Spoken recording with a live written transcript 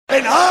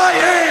And I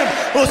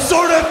am a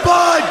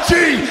certified G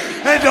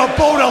and a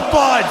bona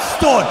fide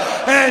stud,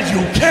 and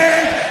you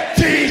can't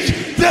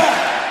teach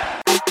that.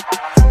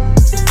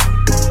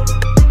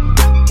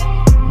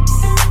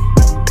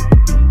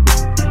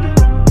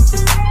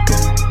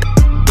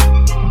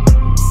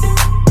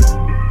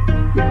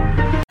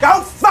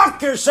 Go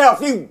fuck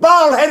yourself, you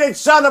bald-headed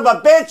son of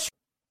a bitch!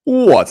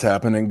 What's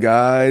happening,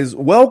 guys?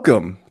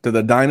 Welcome to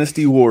the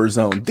Dynasty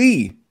Warzone,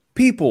 the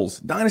People's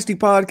Dynasty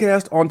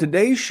podcast. On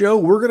today's show,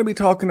 we're going to be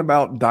talking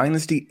about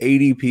Dynasty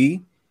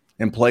ADP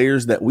and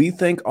players that we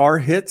think are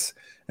hits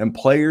and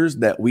players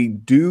that we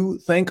do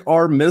think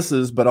are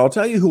misses. But I'll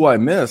tell you who I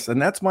miss,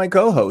 and that's my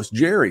co-host,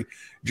 Jerry.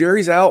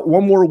 Jerry's out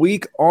one more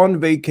week on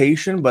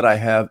vacation, but I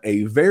have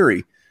a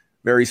very,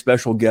 very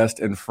special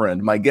guest and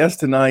friend. My guest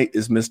tonight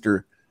is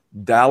Mr.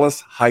 Dallas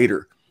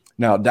Hyder.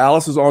 Now,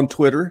 Dallas is on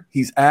Twitter.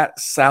 He's at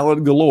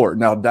Salad Galore.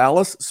 Now,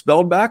 Dallas,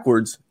 spelled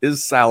backwards,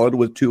 is salad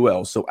with two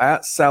L's. So,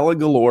 at Salad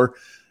Galore,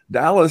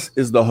 Dallas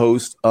is the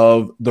host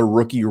of the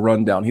Rookie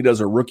Rundown. He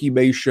does a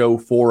rookie-based show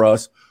for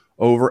us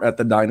over at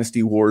the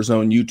Dynasty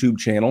Warzone YouTube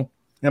channel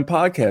and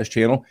podcast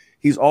channel.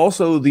 He's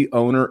also the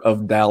owner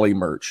of Dally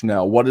Merch.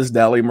 Now, what is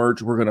Dally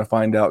Merch? We're going to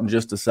find out in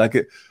just a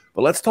second.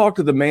 But let's talk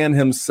to the man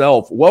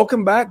himself.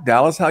 Welcome back,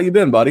 Dallas. How you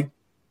been, buddy?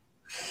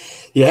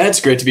 Yeah,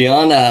 it's great to be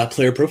on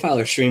Player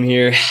Profiler stream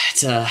here.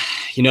 It's,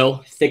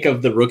 thick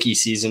of the rookie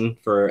season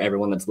for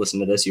everyone that's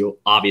listening to this. You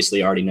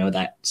obviously already know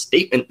that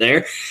statement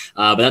there.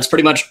 But that's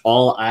pretty much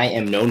all I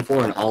am known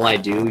for and all I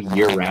do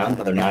year-round,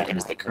 whether or not it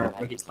is the current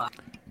rookie spot.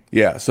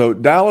 Yeah, so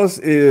Dallas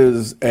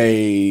is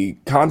a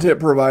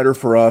content provider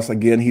for us.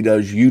 Again, he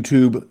does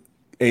YouTube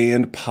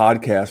and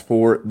podcast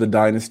for the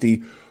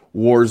Dynasty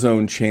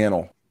Warzone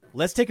channel.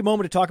 Let's take a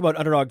moment to talk about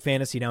Underdog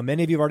Fantasy. Now,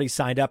 many of you have already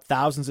signed up.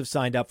 Thousands have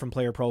signed up from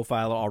Player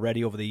Profiler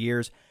already over the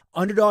years.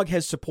 Underdog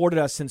has supported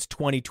us since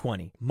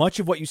 2020. Much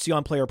of what you see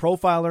on Player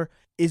Profiler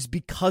is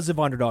because of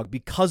Underdog,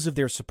 because of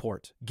their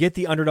support. Get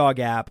the Underdog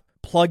app,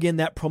 plug in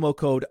that promo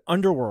code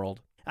Underworld.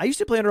 I used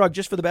to play Underdog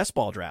just for the best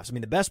ball drafts. I mean,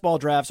 the best ball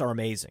drafts are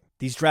amazing.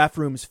 These draft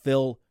rooms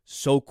fill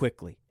so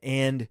quickly,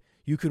 and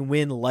you can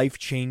win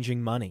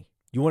life-changing money.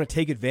 You want to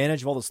take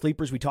advantage of all the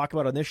sleepers we talk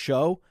about on this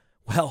show?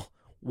 Well,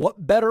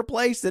 what better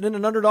place than in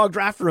an Underdog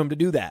draft room to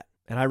do that?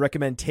 And I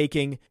recommend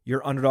taking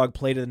your Underdog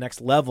play to the next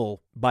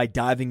level by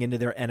diving into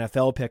their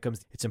NFL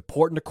pick'ems. It's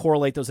important to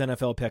correlate those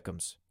NFL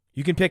pick'ems.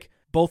 You can pick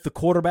both the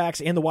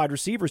quarterbacks and the wide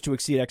receivers to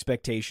exceed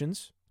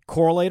expectations.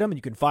 Correlate them, and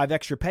you can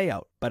 5x your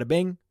payout. Bada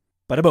bing,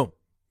 bada boom.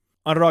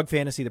 Underdog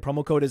Fantasy, the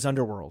promo code is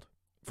Underworld.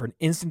 For an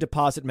instant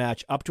deposit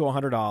match up to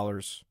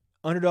 $100,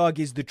 Underdog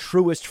is the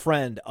truest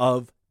friend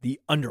of the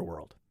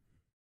Underworld.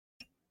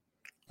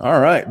 All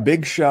right.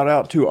 Big shout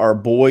out to our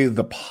boy,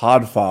 the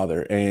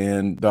Podfather,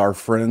 and our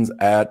friends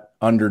at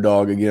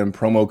Underdog. Again,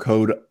 promo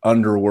code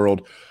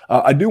Underworld.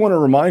 I do want to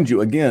remind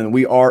you, again,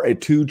 we are a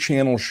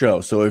two-channel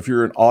show. So if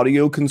you're an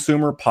audio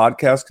consumer,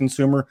 podcast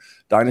consumer,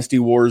 Dynasty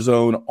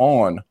Warzone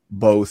on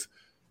both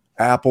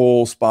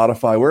Apple,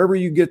 Spotify, wherever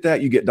you get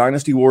that, you get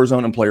Dynasty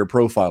Warzone and Player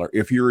Profiler.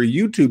 If you're a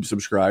YouTube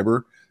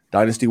subscriber,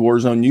 Dynasty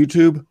Warzone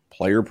YouTube,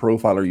 Player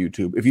Profiler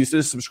YouTube. If you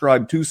just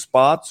subscribe to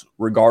spots,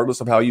 regardless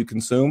of how you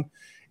consume,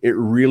 it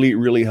really,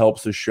 really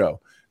helps the show.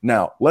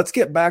 Now, let's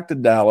get back to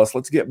Dallas.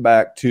 Let's get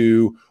back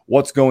to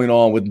what's going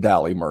on with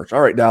Dally Merch.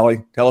 All right,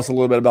 Dally, tell us a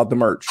little bit about the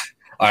merch.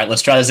 All right,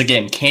 let's try this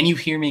again. Can you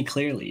hear me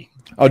clearly?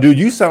 Oh, dude,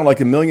 you sound like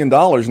 $1 million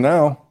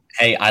now.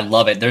 Hey, I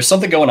love it. There's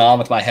something going on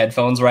with my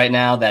headphones right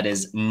now that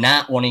is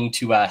not wanting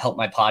to help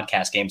my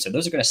podcast game. So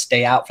those are going to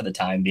stay out for the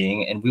time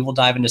being, and we will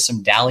dive into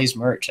some Dally's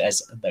merch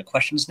as the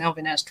question has now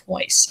been asked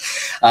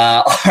twice.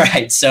 All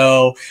right.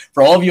 So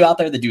for all of you out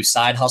there that do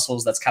side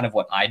hustles, that's kind of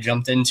what I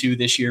jumped into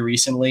this year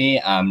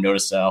recently.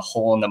 Noticed a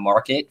hole in the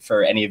market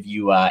for any of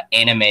you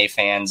anime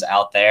fans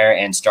out there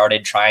and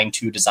started trying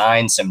to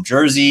design some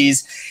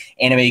jerseys,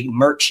 anime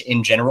merch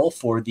in general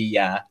for the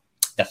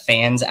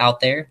fans out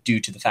there, due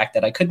to the fact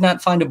that I could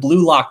not find a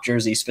Blue Lock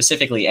jersey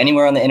specifically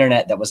anywhere on the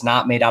internet that was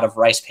not made out of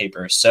rice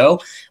paper. So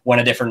went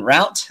a different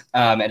route,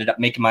 ended up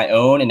making my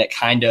own, and it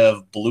kind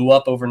of blew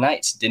up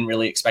overnight. Didn't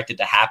really expect it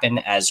to happen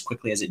as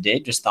quickly as it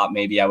did. Just thought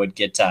maybe I would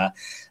get a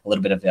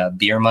little bit of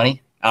beer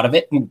money out of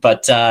it.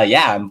 But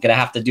yeah, I'm going to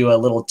have to do a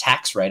little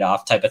tax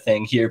write-off type of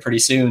thing here pretty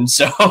soon.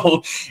 So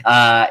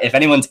if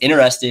anyone's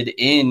interested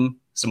in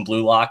some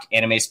Blue Lock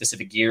anime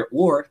specific gear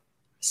or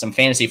some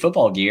fantasy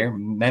football gear,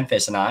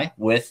 Memphis and I,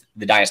 with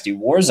the Dynasty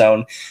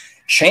Warzone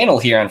channel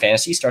here on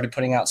Fantasy, started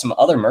putting out some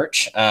other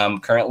merch.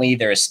 Currently,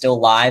 there is still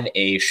live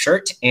a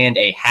shirt and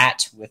a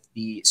hat with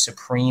the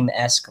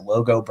Supreme-esque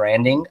logo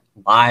branding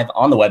live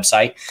on the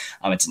website.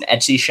 It's an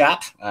Etsy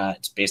shop.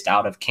 It's based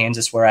out of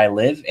Kansas, where I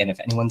live. And if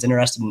anyone's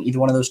interested in either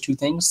one of those two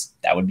things,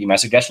 that would be my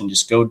suggestion.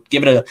 Just go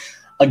give it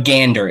a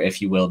gander,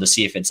 if you will, to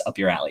see if it's up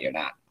your alley or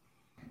not.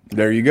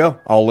 There you go.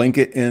 I'll link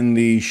it in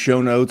the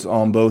show notes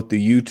on both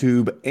the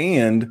YouTube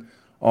and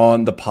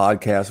on the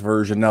podcast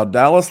version. Now,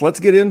 Dallas,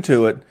 let's get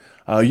into it.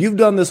 You've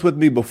done this with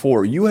me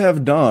before. You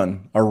have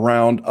done a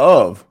round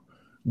of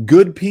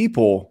good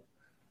people,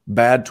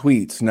 bad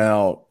tweets.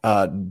 Now,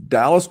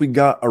 Dallas, we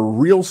got a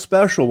real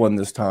special one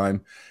this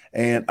time,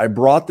 And I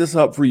brought this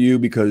up for you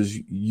because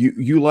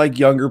you like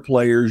younger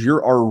players.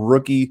 You're our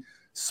rookie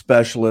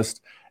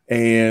specialist.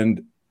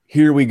 And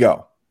here we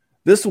go.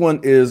 This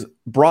one is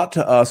brought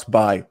to us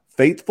by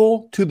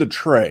Faithful to the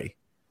Trey,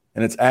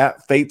 and it's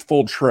at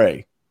Faithful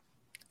Trey.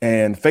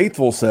 And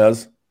Faithful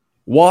says,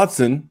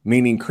 Watson,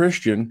 meaning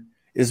Christian,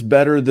 is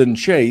better than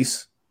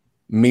Chase,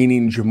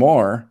 meaning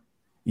Jamar.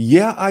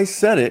 Yeah, I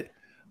said it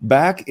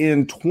back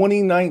in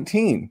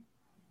 2019,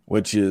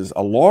 which is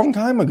a long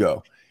time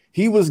ago.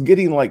 He was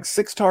getting like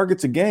 6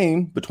 targets a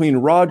game between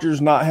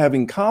Rodgers not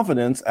having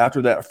confidence after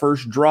that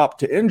first drop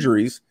to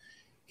injuries.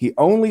 He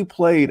only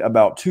played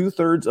about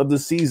 2/3 of the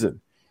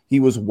season. He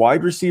was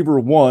wide receiver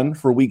 1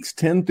 for weeks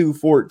 10 through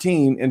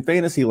 14 in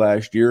fantasy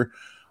last year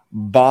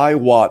by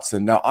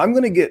Watson. Now, I'm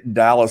going to get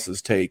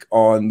Dallas's take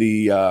on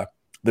the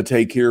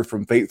take here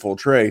from Faithful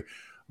Trey,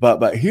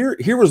 but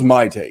here was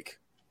my take.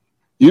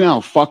 You know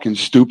how fucking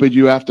stupid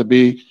you have to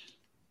be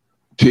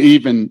to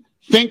even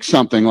think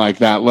something like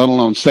that, let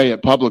alone say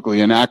it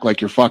publicly and act like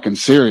you're fucking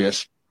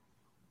serious.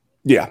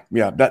 Yeah,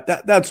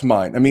 that's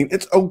mine. I mean,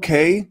 it's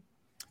okay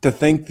to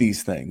think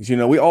these things. You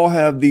know, we all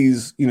have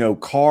these,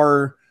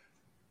 car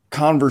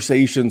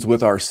conversations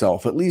with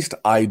ourselves. At least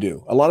I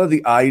do. A lot of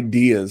the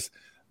ideas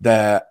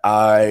that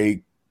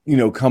I,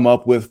 come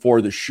up with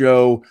for the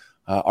show,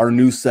 our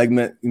new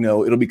segment,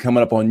 it'll be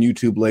coming up on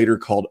YouTube later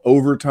called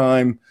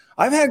Overtime.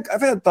 I've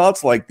had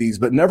thoughts like these,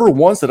 but never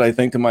once did I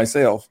think to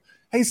myself,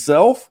 hey,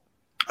 self,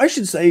 I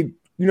should say,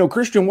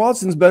 Christian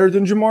Watson's better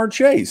than Jamar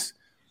Chase.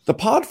 The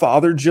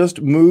Podfather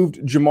just moved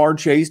Jamar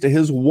Chase to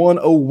his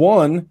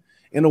 101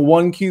 in a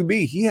 1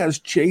 QB. He has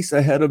Chase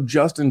ahead of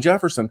Justin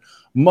Jefferson,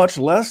 much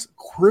less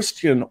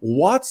Christian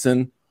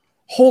Watson.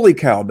 Holy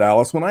cow,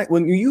 Dallas.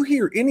 When you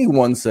hear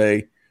anyone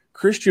say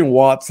Christian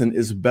Watson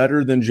is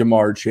better than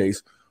Jamar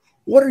Chase,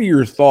 what are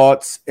your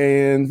thoughts?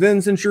 And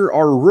then since you're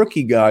our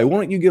rookie guy, why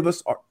don't you give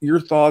us your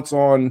thoughts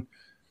on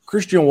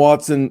Christian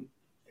Watson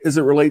as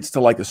it relates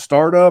to like a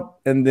startup,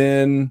 and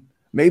then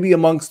maybe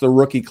amongst the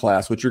rookie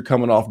class, which you're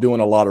coming off doing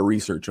a lot of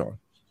research on?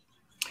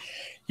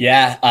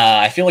 Yeah,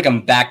 I feel like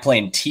I'm back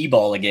playing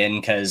T-ball again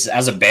because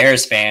as a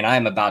Bears fan,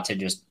 I'm about to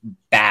just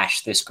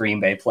bash this Green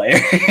Bay player,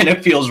 and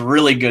it feels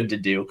really good to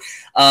do.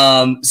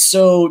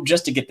 So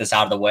just to get this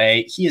out of the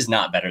way, he is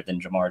not better than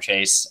Jamar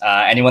Chase.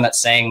 Anyone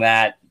that's saying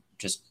that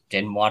just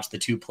didn't watch the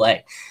two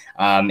play.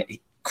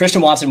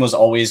 Christian Watson was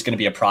always going to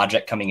be a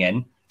project coming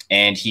in,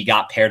 and he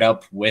got paired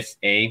up with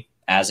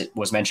as it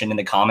was mentioned in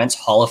the comments,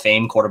 Hall of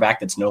Fame quarterback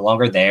that's no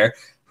longer there,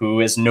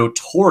 who is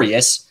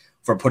notorious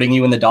for putting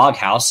you in the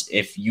doghouse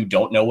if you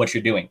don't know what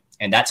you're doing.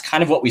 And that's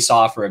kind of what we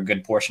saw for a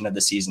good portion of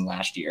the season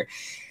last year.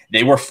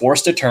 They were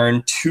forced to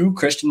turn to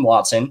Christian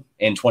Watson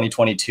in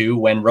 2022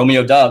 when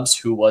Romeo Doubs,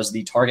 who was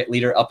the target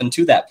leader up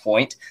until that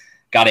point,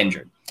 got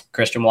injured.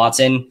 Christian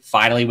Watson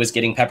finally was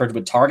getting peppered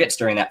with targets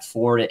during that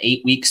 4 to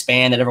 8 week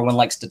span that everyone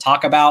likes to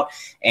talk about.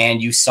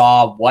 And you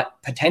saw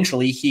what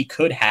potentially he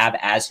could have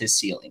as his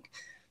ceiling.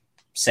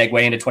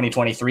 Segue into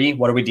 2023,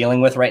 what are we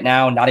dealing with right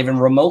now? Not even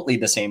remotely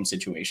the same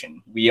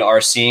situation. We are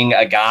seeing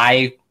a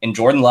guy in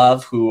Jordan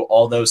Love who,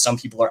 although some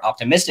people are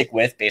optimistic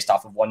with based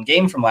off of one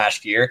game from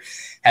last year,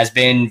 has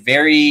been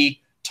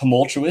very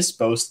tumultuous,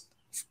 both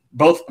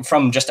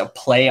from just a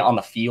play on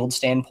the field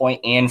standpoint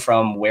and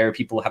from where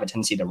people have a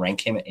tendency to rank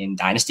him in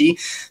Dynasty.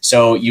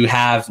 So you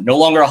have no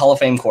longer a Hall of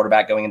Fame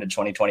quarterback going into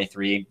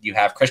 2023. You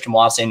have Christian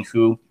Watson,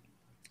 who,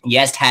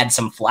 yes, had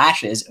some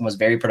flashes and was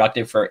very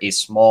productive for a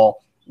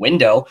small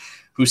window,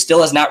 who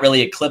still has not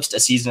really eclipsed a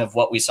season of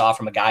what we saw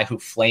from a guy who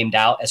flamed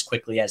out as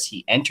quickly as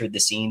he entered the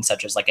scene,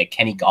 such as like a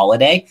Kenny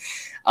Golladay.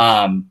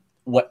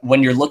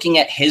 When you're looking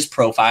at his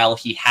profile,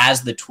 he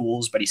has the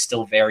tools, but he's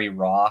still very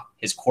raw.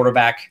 His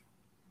quarterback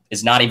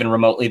is not even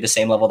remotely the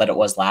same level that it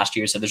was last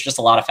year. So there's just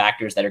a lot of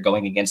factors that are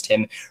going against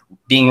him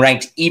being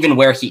ranked even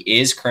where he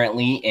is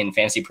currently in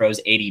Fantasy Pros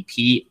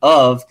ADP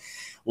of,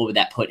 what would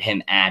that put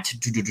him at?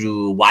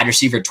 Wide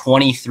receiver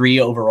 23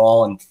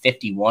 overall and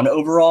 51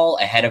 overall,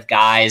 ahead of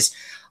guys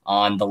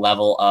on the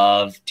level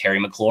of Terry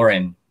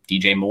McLaurin,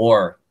 DJ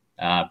Moore,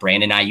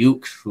 Brandon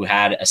Ayuk, who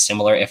had a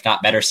similar, if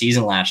not better,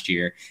 season last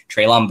year.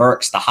 Treylon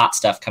Burks, the hot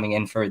stuff coming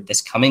in for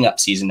this coming up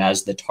season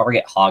as the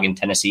target hog in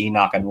Tennessee,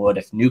 knock on wood,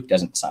 if Nuke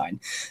doesn't sign.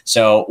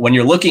 So when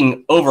you're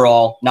looking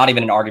overall, not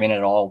even an argument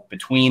at all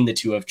between the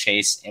two of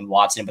Chase and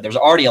Watson, but there's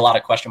already a lot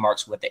of question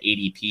marks with the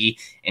ADP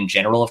in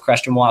general of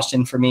Christian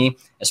Watson for me,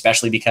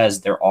 especially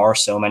because there are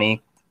so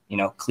many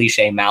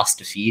cliche mouths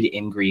to feed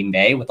in Green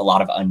Bay with a lot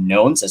of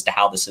unknowns as to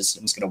how the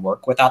system is going to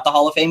work without the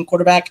Hall of Fame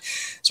quarterback.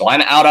 So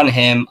I'm out on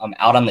him. I'm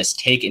out on this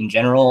take in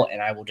general,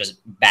 and I will just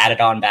bat it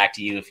on back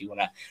to you if you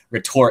want to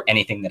retort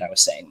anything that I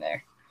was saying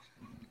there.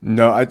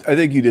 No, I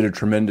think you did a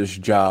tremendous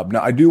job.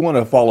 Now, I do want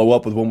to follow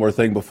up with one more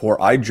thing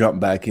before I jump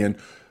back in.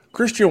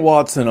 Christian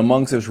Watson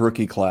amongst his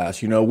rookie class,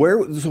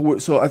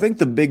 so I think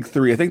the big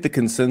three, I think the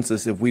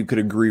consensus, if we could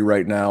agree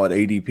right now at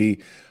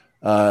ADP,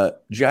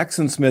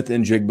 Jackson Smith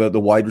and Jigba, the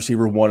wide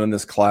receiver 1 in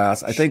this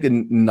class. I think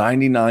in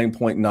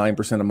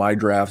 99.9% of my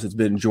drafts, it's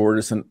been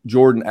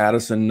Jordan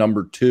Addison,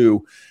 number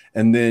 2.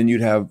 and then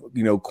you'd have,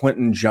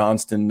 Quentin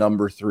Johnston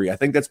number 3. I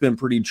think that's been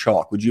pretty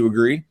chalk. Would you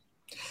agree?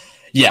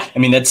 Yeah, I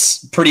mean,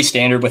 that's pretty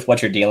standard with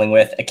what you're dealing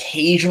with.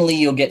 Occasionally,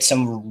 you'll get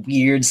some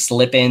weird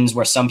slip-ins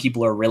where some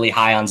people are really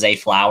high on Zay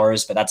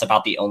Flowers, but that's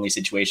about the only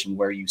situation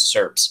where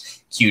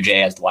usurps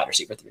QJ as the wide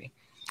receiver 3.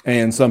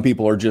 And some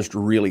people are just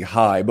really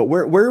high. But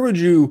where would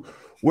you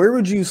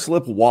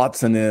slip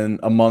Watson in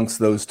amongst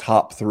those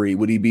top 3?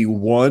 Would he be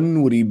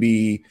 1? Would he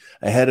be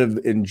ahead of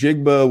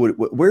Njigba?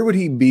 Where would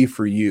he be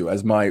for you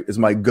as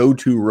my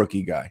go-to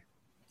rookie guy?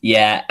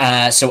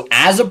 Yeah. So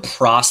as a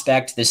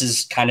prospect, this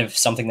is kind of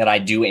something that I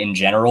do in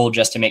general,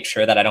 just to make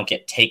sure that I don't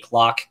get take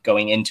lock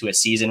going into a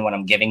season when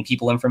I'm giving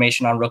people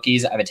information on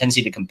rookies. I have a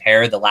tendency to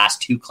compare the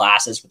last 2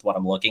 classes with what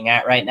I'm looking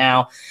at right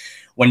now.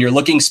 When you're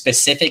looking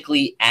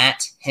specifically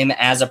at him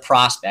as a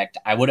prospect,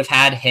 I would have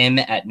had him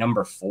at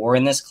number 4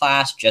 in this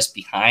class, just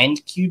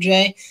behind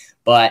QJ,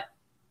 but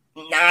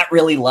not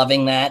really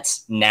loving that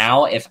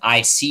now. If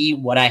I see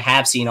what I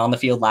have seen on the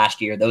field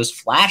last year, those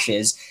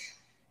flashes,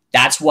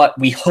 that's what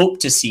we hope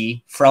to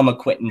see from a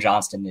Quentin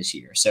Johnston this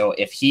year. So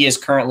if he is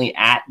currently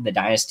at the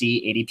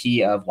Dynasty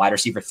ADP of wide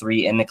receiver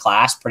 3 in the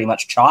class, pretty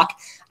much chalk,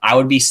 I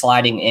would be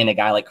sliding in a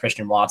guy like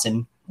Christian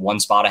Watson 1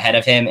 spot ahead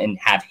of him and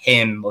have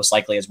him most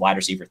likely as wide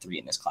receiver 3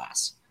 in this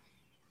class.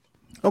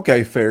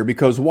 Okay, fair,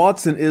 because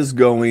Watson is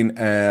going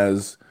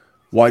as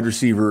wide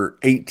receiver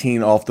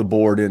 18 off the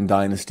board in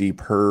Dynasty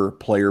per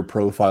Player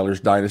Profiler's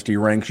Dynasty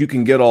ranks. You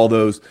can get all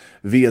those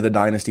via the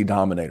Dynasty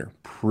Dominator.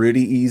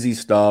 Pretty easy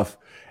stuff.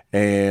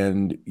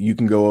 And you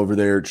can go over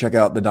there, check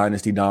out the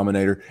Dynasty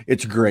Dominator.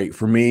 It's great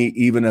for me,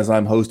 even as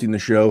I'm hosting the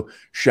show.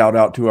 Shout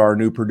out to our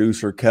new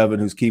producer, Kevin,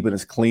 who's keeping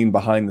us clean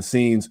behind the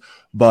scenes.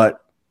 But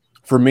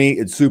for me,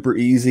 it's super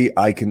easy.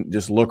 I can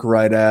just look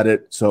right at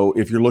it. So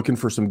if you're looking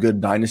for some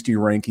good Dynasty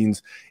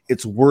rankings,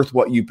 it's worth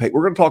what you pay.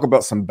 We're going to talk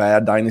about some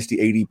bad Dynasty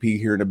ADP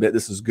here in a bit.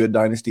 This is good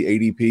Dynasty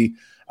ADP.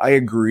 I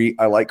agree.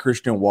 I like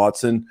Christian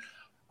Watson.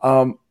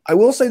 I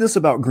will say this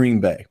about Green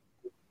Bay.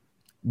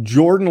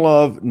 Jordan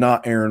Love,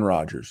 not Aaron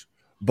Rodgers.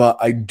 But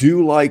I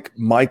do like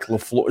Mike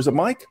LaFleur. Is it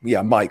Mike?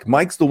 Yeah, Mike.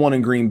 Mike's the one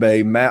in Green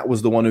Bay. Matt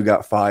was the one who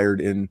got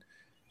fired in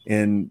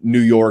New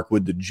York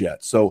with the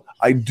Jets. So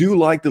I do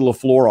like the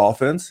LaFleur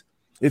offense.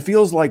 It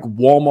feels like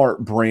Walmart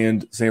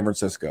brand San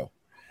Francisco.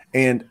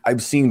 And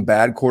I've seen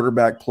bad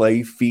quarterback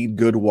play feed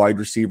good wide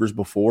receivers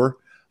before,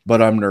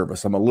 but I'm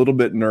nervous. I'm a little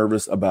bit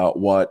nervous about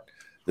what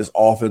this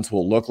offense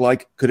will look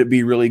like. Could it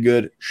be really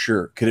good?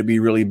 Sure. Could it be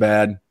really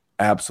bad?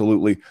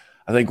 Absolutely.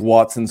 I think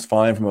Watson's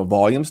fine from a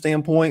volume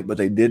standpoint, but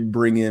they did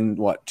bring in,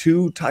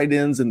 2 tight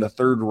ends in the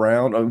 3rd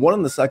round? I mean, 1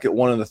 in the 2nd,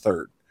 1 in the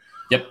 3rd.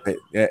 Yep.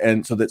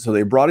 And so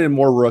they brought in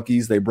more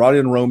rookies. They brought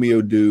in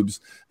Romeo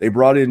Dubes. They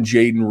brought in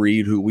Jaden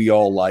Reed, who we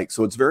all like.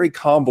 So it's very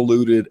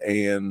convoluted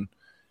and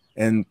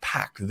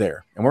packed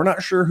there. And we're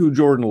not sure who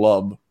Jordan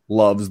Love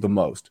loves the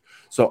most.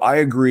 So I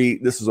agree.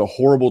 This is a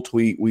horrible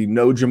tweet. We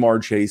know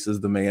Jamar Chase is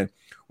the man.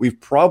 We've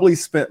probably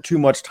spent too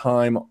much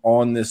time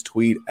on this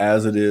tweet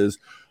as it is,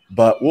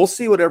 but we'll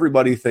see what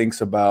everybody thinks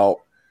about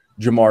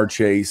Jamar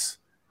Chase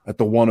at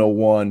the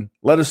 101.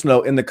 Let us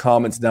know in the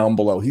comments down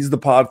below. He's the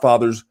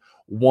Podfather's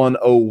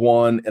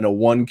 101 in a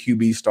 1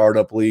 QB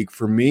startup league.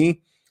 For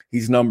me,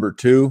 he's number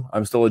 2.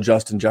 I'm still a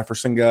Justin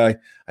Jefferson guy.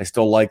 I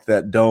still like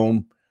that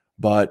dome,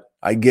 but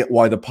I get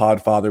why the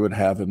Podfather would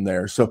have him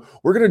there. So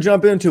we're going to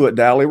jump into it,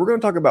 Dally. We're going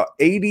to talk about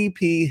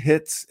ADP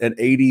hits and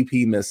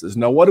ADP misses.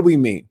 Now, what do we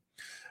mean?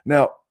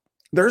 Now,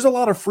 there's a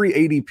lot of free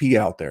ADP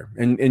out there,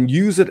 and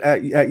use it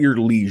at your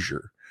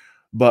leisure.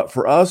 But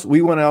for us,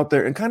 we went out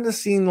there and kind of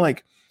seen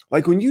like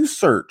when you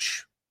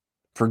search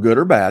for good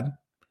or bad,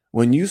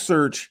 when you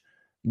search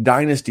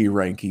Dynasty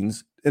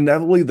rankings,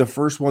 inevitably the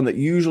first one that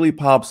usually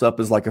pops up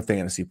is like a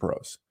Fantasy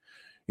Pros.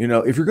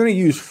 If you're going to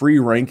use free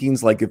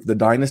rankings, like if the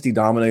Dynasty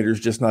Dominator is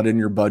just not in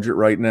your budget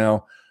right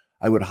now,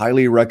 I would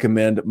highly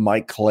recommend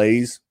Mike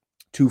Clay's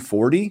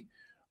 240.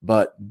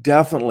 But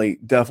definitely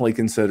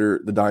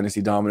consider the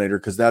Dynasty Dominator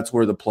because that's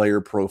where the Player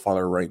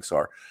Profiler ranks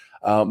are.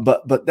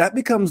 But that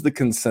becomes the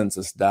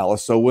consensus,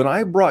 Dallas. So when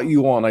I brought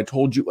you on, I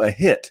told you a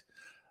hit,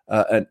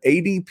 an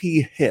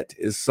ADP hit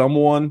is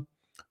someone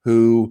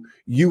who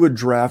you would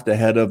draft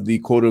ahead of the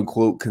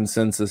quote-unquote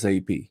consensus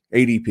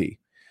ADP.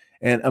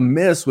 And a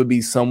miss would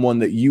be someone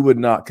that you would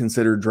not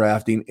consider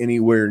drafting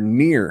anywhere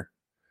near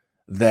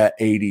that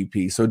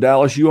ADP. So,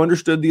 Dallas, you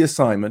understood the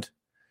assignment.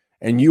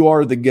 And you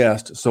are the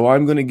guest, so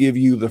I'm going to give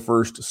you the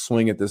first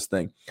swing at this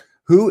thing.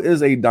 Who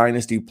is a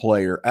Dynasty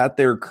player at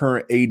their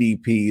current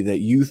ADP that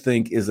you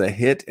think is a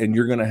hit and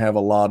you're going to have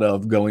a lot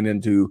of going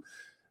into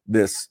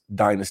this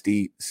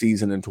Dynasty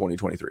season in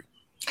 2023?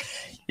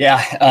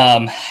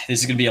 Yeah, this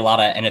is going to be a lot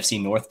of NFC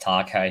North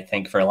talk, I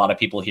think, for a lot of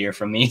people here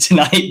from me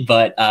tonight.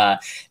 But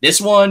this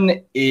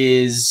one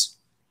is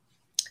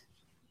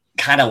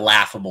kind of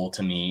laughable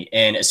to me,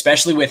 and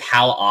especially with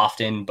how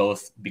often,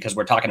 both because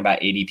we're talking about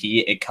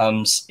ADP, it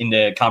comes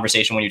into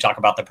conversation when you talk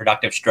about the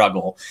productive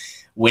struggle,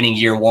 winning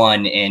year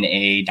 1 in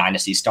a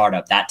Dynasty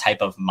startup, that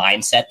type of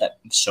mindset that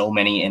so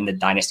many in the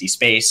Dynasty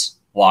space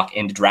walk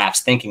into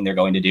drafts thinking they're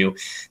going to do.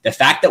 The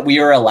fact that we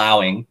are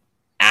allowing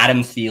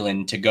Adam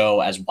Thielen to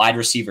go as wide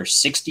receiver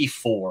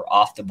 64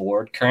 off the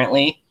board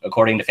currently,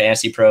 according to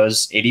Fantasy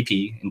Pros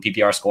ADP and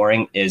PPR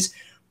scoring, is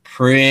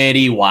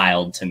pretty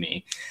wild to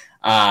me.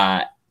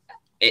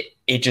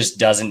 It just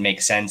doesn't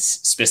make sense,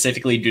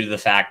 specifically due to the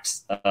fact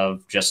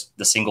of just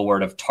the single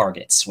word of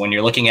targets. When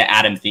you're looking at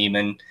Adam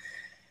Thielen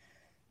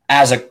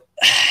as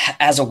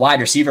a wide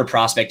receiver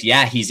prospect,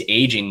 yeah, he's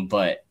aging,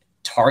 but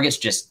targets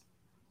just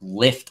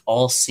lift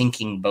all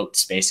sinking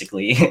boats,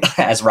 basically,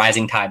 as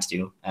rising tides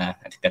do. I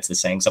think that's the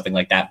saying, something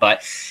like that.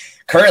 But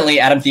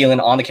currently, Adam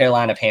Thielen on the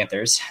Carolina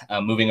Panthers,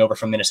 moving over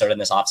from Minnesota in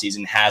this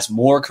offseason, has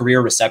more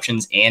career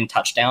receptions and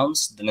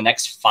touchdowns than the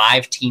next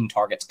 5 team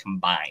targets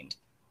combined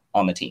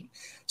on the team.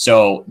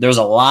 So there's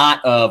a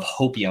lot of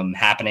hopium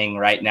happening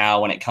right now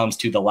when it comes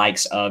to the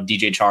likes of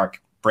DJ Chark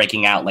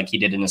breaking out like he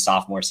did in his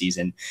sophomore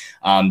season.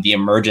 The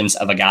emergence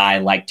of a guy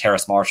like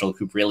Terrace Marshall,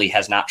 who really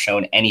has not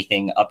shown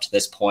anything up to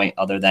this point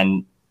other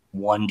than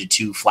 1 to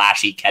 2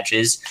 flashy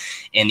catches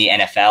in the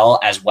NFL,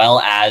 as well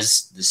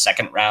as the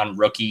second round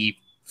rookie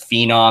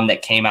phenom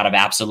that came out of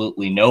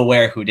absolutely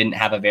nowhere, who didn't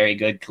have a very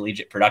good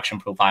collegiate production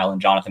profile in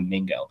Jonathan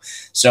Mingo.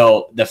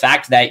 So the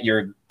fact that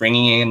you're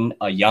bringing in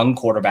a young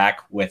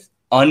quarterback with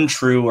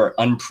untrue or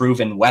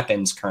unproven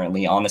weapons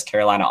currently on this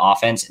Carolina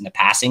offense in the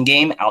passing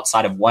game,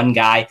 outside of one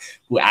guy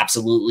who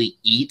absolutely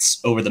eats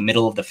over the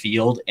middle of the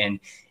field and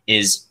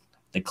is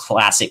the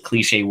classic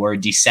cliche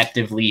word,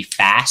 deceptively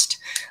fast,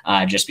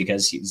 just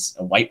because he's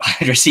a white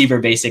wide receiver,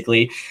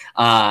 basically.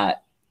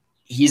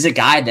 He's a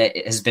guy that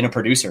has been a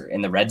producer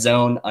in the red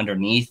zone,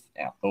 underneath,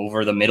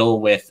 over the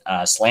middle with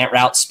slant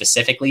routes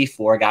specifically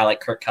for a guy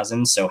like Kirk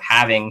Cousins. So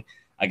having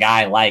a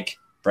guy like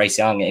Bryce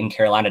Young in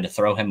Carolina to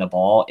throw him the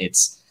ball,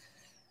 it's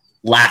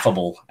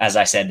laughable, as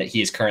I said, that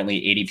he is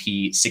currently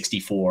ADP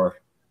 64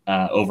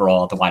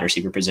 overall at the wide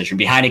receiver position,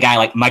 behind a guy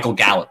like Michael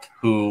Gallup,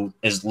 who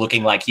is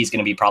looking like he's going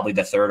to be probably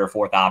the 3rd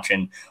or 4th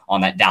option on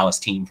that Dallas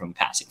team from a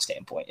passing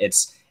standpoint.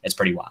 It's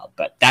pretty wild,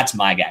 but that's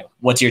my guy.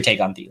 What's your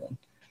take on Thielen?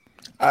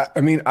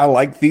 I mean, I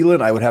like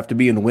Thielen. I would have to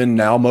be in win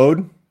now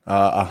mode,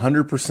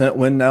 100%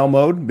 win now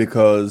mode,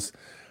 because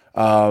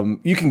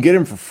you can get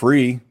him for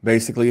free.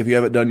 Basically, if you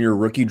haven't done your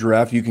rookie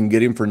draft, you can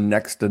get him for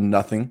next to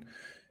nothing.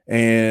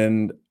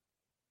 And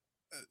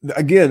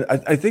again,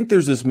 I think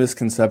there's this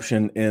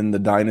misconception in the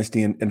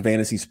dynasty and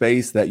fantasy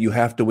space that you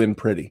have to win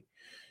pretty.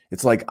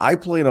 It's like, I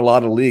play in a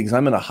lot of leagues.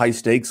 I'm in a high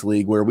stakes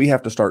league where we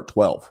have to start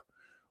 12.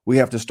 We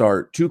have to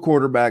start 2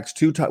 quarterbacks,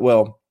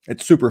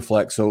 it's super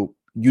flex. So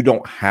you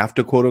don't have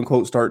to quote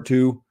unquote start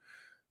 2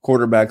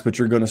 quarterbacks, but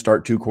you're going to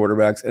start 2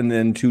 quarterbacks and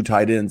then 2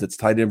 tight ends. It's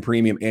tight end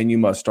premium, and you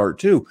must start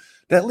 2.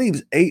 That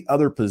leaves 8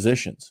 other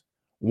positions,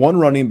 1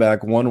 running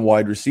back, 1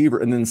 wide receiver,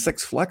 and then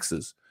 6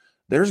 flexes.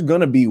 There's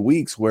going to be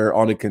weeks where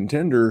on a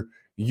contender,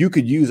 you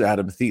could use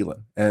Adam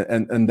Thielen,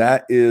 and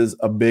that is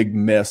a big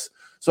miss.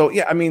 So,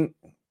 yeah, I mean,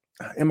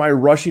 am I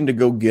rushing to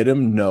go get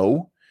him?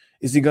 No.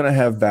 Is he going to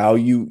have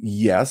value?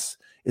 Yes.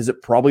 Is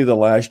it probably the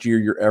last year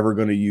you're ever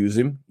going to use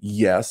him?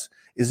 Yes.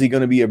 Is he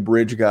going to be a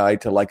bridge guy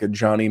to like a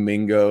Johnny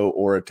Mingo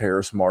or a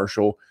Terrace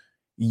Marshall?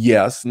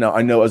 Yes. Now,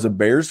 I know as a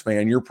Bears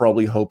fan, you're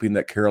probably hoping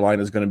that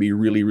Carolina is going to be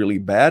really, really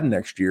bad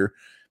next year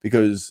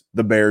because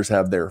the Bears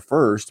have their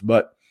first,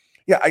 but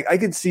yeah, I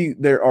could see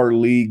there are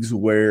leagues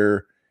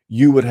where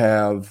you would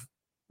have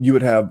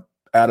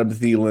Adam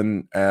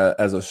Thielen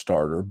as a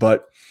starter,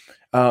 but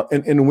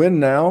and win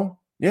now,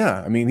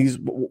 yeah. I mean,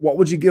 what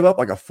would you give up,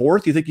 like a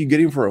 4th? You think you get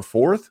him for a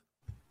 4th?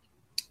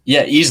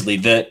 Yeah, easily.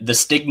 The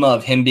stigma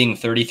of him being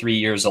 33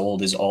 years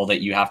old is all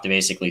that you have to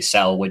basically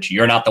sell, which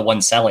you're not the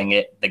one selling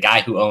it. The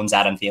guy who owns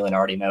Adam Thielen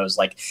already knows.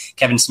 Like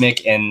Kevin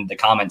Smick in the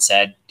comments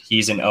said,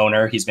 he's an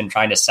owner. He's been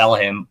trying to sell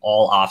him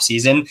all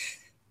offseason.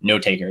 No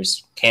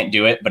takers. Can't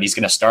do it, but he's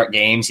going to start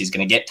games. He's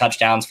going to get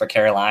touchdowns for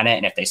Carolina,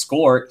 and if they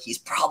score, he's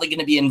probably going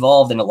to be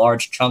involved in a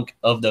large chunk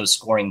of those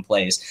scoring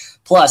plays.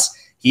 Plus,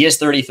 he is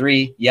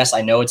 33. Yes,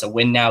 I know it's a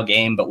win now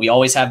game, but we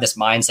always have this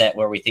mindset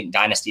where we think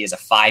Dynasty is a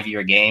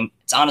 5-year game.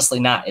 It's honestly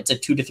not. It's a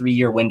 2 to 3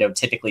 year window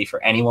typically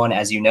for anyone,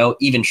 as you know,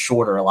 even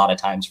shorter a lot of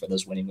times for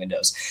those winning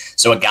windows.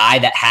 So a guy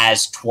that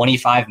has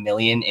 $25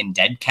 million in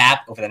dead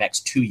cap over the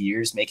next 2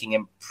 years, making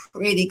him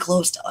pretty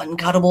close to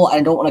uncuttable.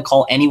 I don't want to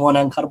call anyone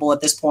uncuttable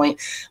at this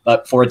point,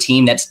 but for a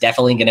team that's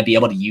definitely going to be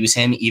able to use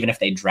him, even if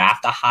they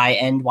draft a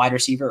high-end wide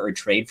receiver or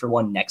trade for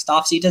one next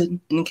offseason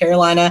in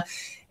Carolina,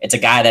 it's a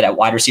guy that at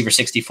wide receiver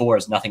 64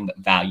 is nothing but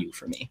value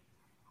for me.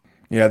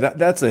 Yeah,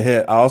 that's a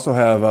hit. I also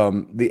have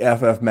the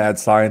FF Mad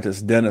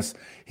Scientist, Dennis.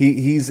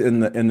 He's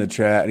in the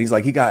chat, and he's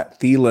like, he got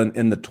Thielen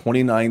in the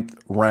 29th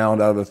round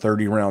out of a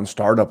 30-round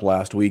startup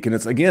last week. And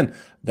it's, again,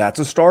 that's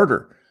a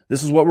starter.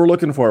 This is what we're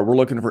looking for. We're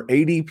looking for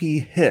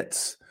ADP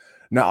hits.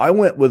 Now, I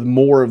went with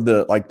more of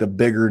the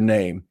bigger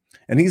name.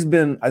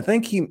 And I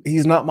think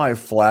he's not my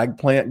flag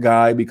plant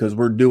guy because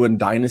we're doing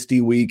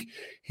Dynasty Week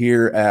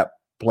here at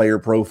Player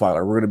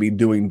Profiler. We're going to be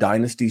doing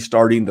Dynasty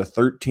starting the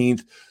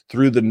 13th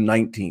through the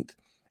 19th.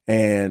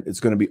 And it's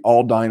going to be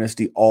all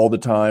Dynasty all the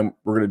time.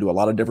 We're going to do a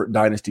lot of different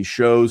Dynasty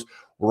shows.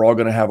 We're all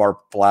going to have our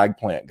flag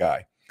plant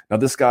guy. Now,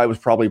 this guy was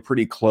probably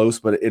pretty close,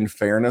 but in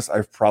fairness,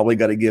 I've probably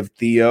got to give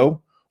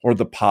Theo or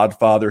the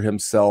Podfather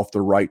himself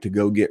the right to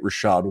go get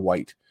Rachaad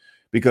White,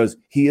 because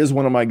he is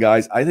one of my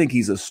guys. I think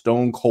he's a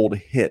stone cold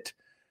hit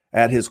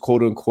at his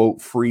quote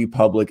unquote free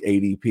public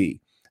ADP.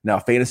 Now,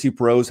 Fantasy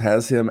Pros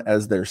has him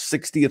as their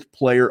 60th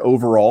player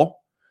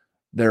overall,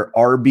 their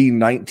RB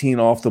 19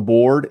 off the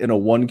board in a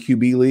 1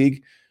 QB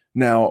league.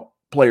 Now,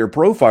 Player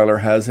Profiler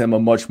has him a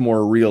much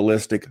more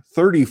realistic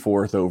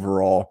 34th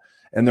overall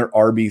and their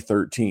RB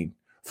 13.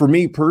 For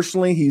me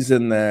personally, he's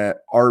in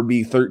that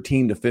RB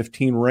 13 to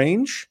 15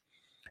 range.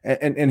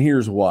 And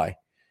here's why.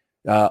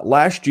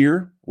 Last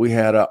year, we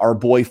had our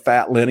boy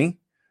Fat Lenny.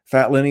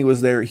 Fat Lenny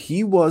was there.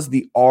 He was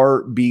the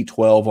RB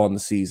 12 on the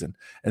season.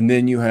 And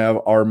then you have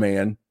our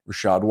man,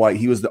 Rachaad White.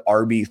 He was the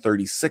RB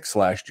 36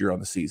 last year on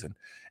the season.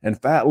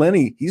 And Fat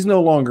Lenny, he's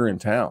no longer in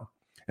town.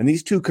 And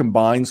these two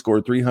combined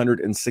scored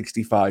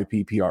 365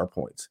 PPR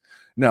points.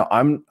 Now,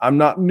 I'm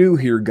not new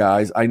here,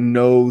 guys. I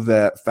know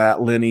that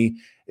Fat Lenny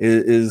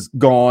is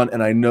gone,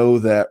 and I know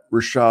that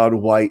Rachaad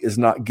White is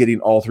not getting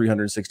all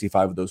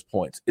 365 of those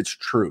points. It's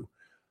true.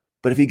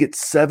 But if he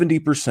gets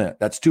 70%,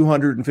 that's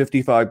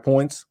 255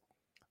 points.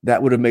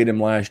 That would have made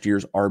him last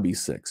year's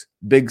RB6.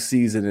 Big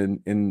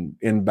season in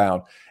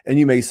inbound. And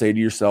you may say to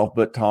yourself,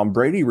 but Tom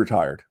Brady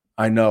retired.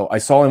 I know. I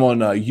saw him on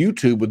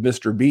YouTube with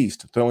Mr.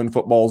 Beast throwing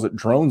footballs at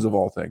drones of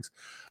all things.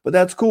 But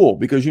that's cool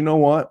because you know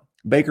what?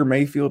 Baker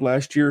Mayfield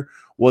last year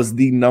was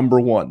the number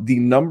one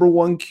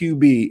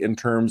QB in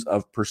terms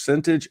of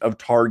percentage of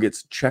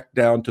targets checked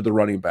down to the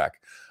running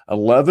back.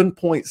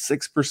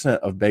 11.6%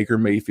 of Baker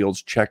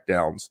Mayfield's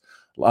checkdowns,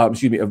 of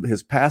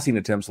his passing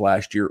attempts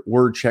last year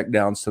were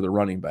checkdowns to the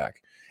running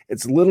back.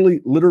 It's literally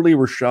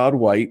Rachaad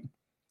White,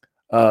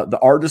 the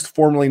artist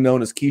formerly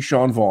known as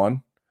Keyshawn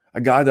Vaughn,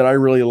 a guy that I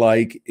really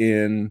like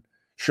in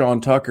Sean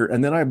Tucker.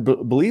 And then I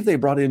believe they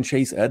brought in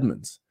Chase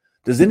Edmonds.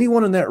 Does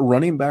anyone in that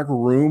running back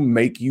room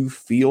make you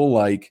feel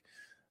like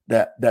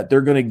that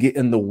they're going to get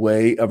in the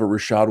way of a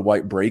Rachaad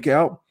White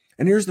breakout?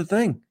 And here's the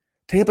thing.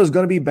 Tampa's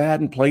going to be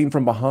bad in playing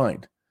from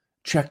behind.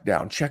 Check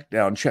down.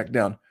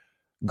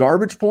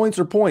 Garbage points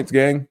are points,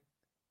 gang.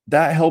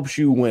 That helps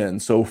you win.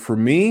 So for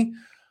me,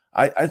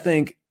 I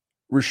think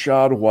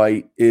Rachaad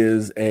White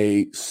is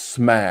a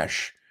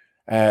smash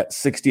at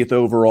 60th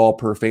overall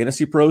per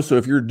Fantasy Pro. So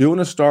if you're doing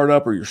a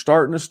startup or you're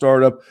starting a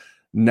startup,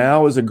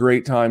 now is a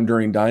great time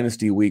during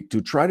Dynasty Week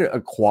to try to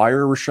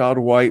acquire Rachaad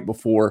White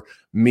before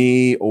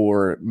me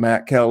or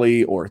Matt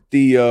Kelly or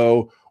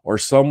Theo or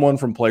someone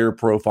from Player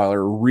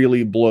Profiler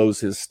really blows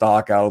his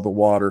stock out of the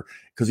water,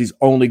 because he's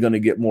only going to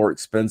get more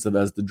expensive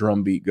as the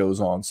drumbeat goes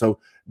on. So,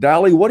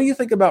 Dally, what do you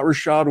think about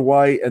Rachaad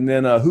White? And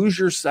then who's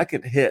your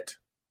second hit?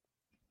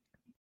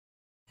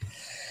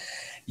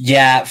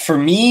 Yeah, for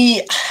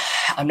me,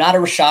 I'm not a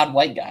Rachaad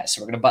White guy,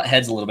 so we're going to butt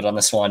heads a little bit on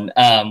this one,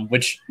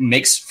 which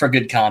makes for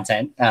good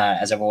content.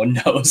 As everyone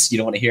knows, you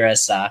don't want to hear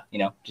us,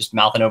 just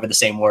mouthing over the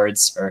same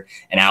words for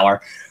an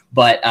hour.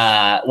 But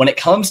when it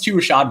comes to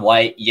Rachaad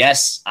White,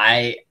 yes,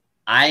 I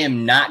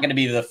am not going to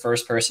be the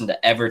first person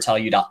to ever tell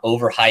you to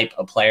overhype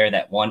a player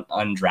that went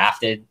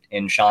undrafted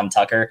in Sean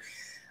Tucker.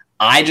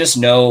 I just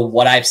know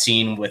what I've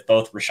seen with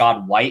both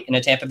Rachaad White in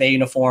a Tampa Bay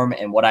uniform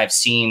and what I've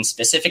seen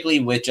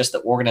specifically with just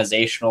the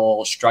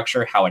organizational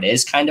structure, how it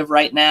is kind of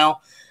right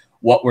now,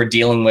 what we're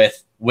dealing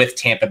with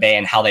Tampa Bay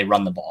and how they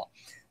run the ball.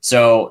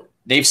 So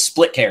they've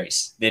split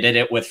carries. They did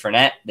it with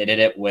Fournette. They did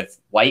it with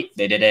White.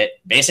 They did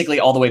it basically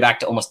all the way back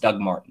to almost Doug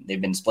Martin.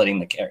 They've been splitting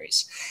the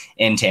carries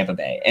in Tampa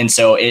Bay. And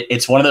so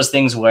it's one of those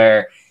things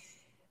where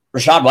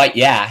Rachaad White,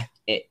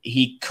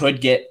 he could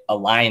get a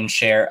lion's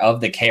share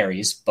of the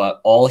carries, but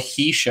all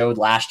he showed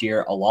last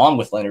year, along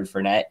with Leonard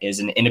Fournette, is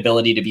an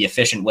inability to be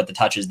efficient with the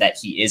touches that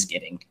he is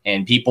getting.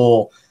 And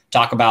people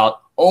talk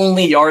about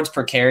only yards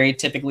per carry,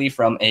 typically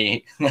from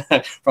an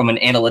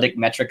analytic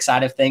metric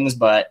side of things.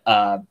 But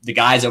the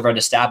guys over at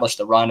Establish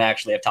the Run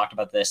actually have talked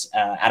about this.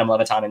 Adam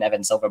Leviton and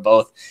Evan Silver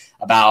both,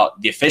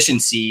 about the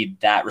efficiency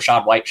that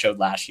Rachaad White showed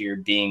last year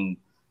being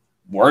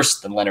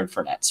worse than Leonard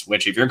Fournette's,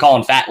 which if you're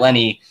calling Fat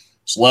Lenny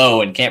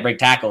slow and can't break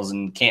tackles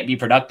and can't be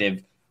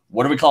productive,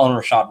 what are we calling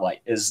Rachaad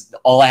White is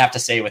all I have to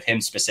say with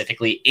him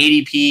specifically.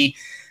 ADP,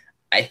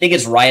 I think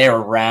it's right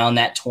around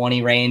that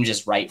 20 range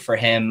is right for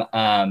him.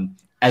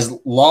 As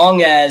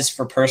long as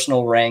for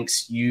personal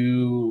ranks,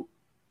 you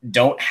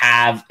don't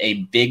have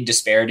a big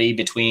disparity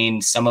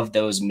between some of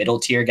those middle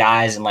tier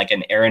guys and like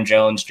an Aaron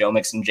Jones, Joe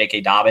Mixon,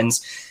 J.K.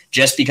 Dobbins,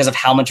 just because of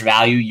how much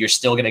value you're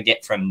still going to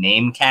get from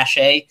name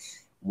cachet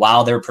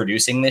while they're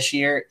producing this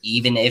year,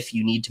 even if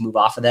you need to move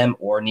off of them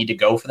or need to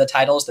go for the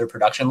titles, their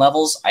production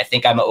levels, I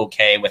think I'm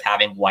okay with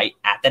having White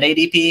at that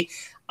ADP.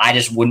 I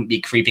just wouldn't be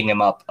creeping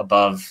him up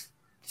above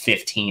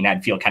 15.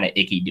 I'd feel kind of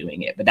icky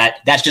doing it, but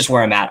that's just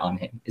where I'm at on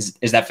him.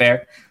 Is that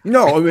fair?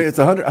 No, I mean, it's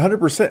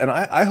 100%. And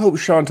I hope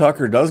Sean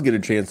Tucker does get a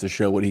chance to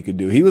show what he could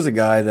do. He was a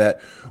guy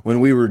that when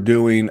we were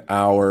doing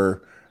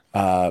our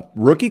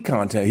rookie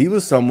content, he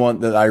was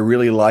someone that I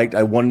really liked.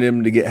 I wanted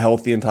him to get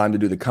healthy in time to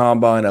do the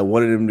combine. I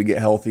wanted him to get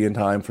healthy in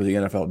time for the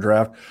NFL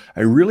draft.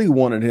 I really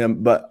wanted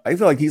him, but I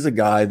feel like he's a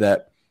guy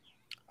that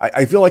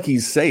I feel like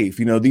he's safe.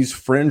 These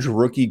fringe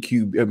rookie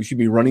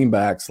running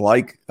backs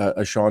like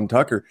a Sean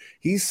Tucker,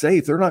 he's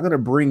safe. They're not going to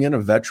bring in a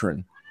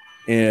veteran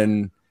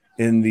in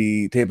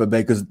the Tampa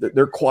Bay because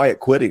they're quiet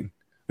quitting.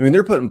 I mean,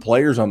 they're putting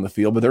players on the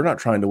field, but they're not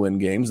trying to win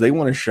games. They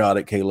want a shot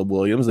at Caleb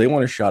Williams. They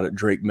want a shot at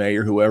Drake May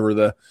or whoever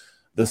the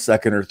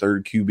second or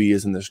third QB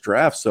is in this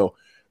draft. So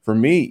for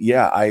me,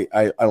 yeah,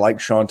 I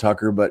like Sean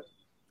Tucker, but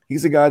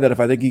he's a guy that if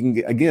I think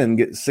he can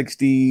get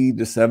 60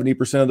 to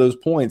 70% of those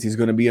points, he's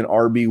going to be an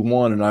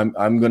RB1, and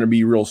I'm going to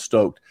be real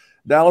stoked.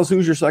 Dallas,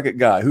 who's your second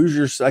guy? Who's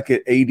your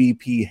second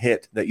ADP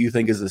hit that you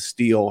think is a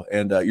steal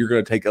and you're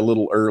going to take a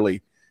little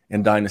early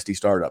in Dynasty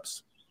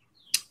startups?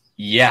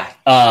 Yeah,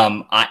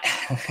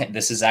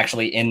 this is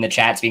actually in the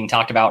chats being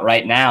talked about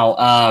right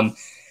now.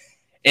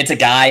 It's a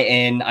guy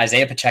in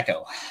Isaiah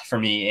Pacheco for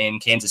me in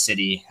Kansas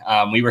City.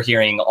 We were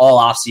hearing all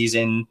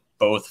offseason,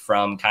 both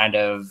from kind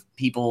of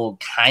people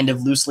kind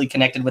of loosely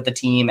connected with the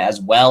team,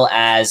 as well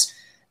as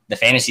the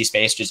fantasy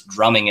space just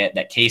drumming it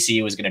that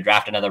KC was going to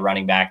draft another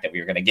running back, that we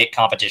were going to get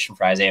competition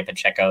for Isaiah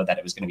Pacheco, that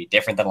it was going to be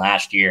different than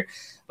last year,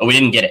 but we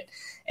didn't get it.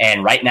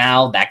 And right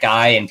now, that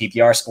guy in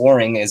PPR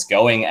scoring is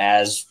going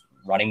as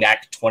running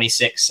back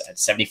 26 at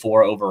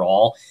 74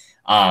 overall.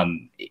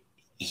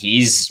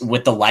 He's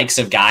with the likes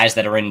of guys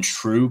that are in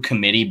true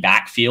committee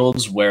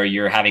backfields where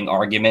you're having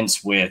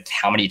arguments with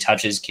how many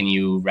touches can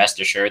you rest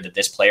assured that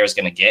this player is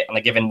going to get on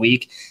a given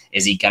week.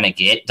 Is he going to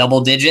get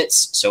double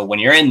digits? So when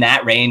you're in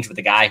that range with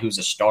a guy who's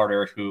a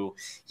starter who,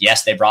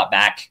 yes, they brought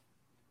back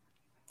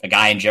a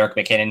guy in Jerick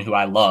McKinnon who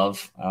I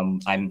love.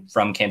 I'm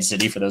from Kansas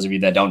City, for those of you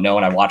that don't know,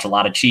 and I watch a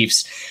lot of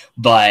Chiefs.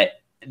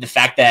 But the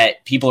fact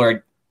that people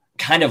are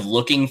kind of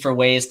looking for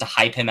ways to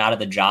hype him out of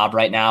the job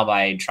right now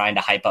by trying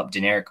to hype up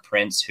Deneric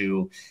Prince,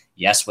 who,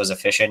 yes, was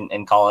efficient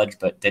in college,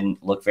 but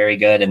didn't look very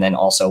good, and then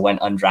also went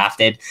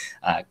undrafted.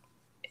 It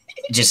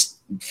just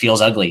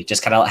feels ugly,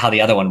 just kind of how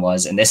the other one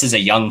was. And this is a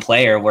young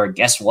player where,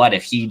 guess what?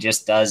 If he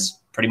just does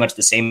pretty much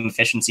the same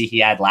efficiency he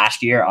had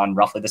last year on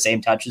roughly the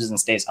same touches and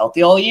stays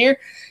healthy all year,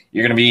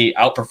 you're going to be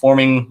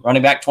outperforming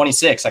running back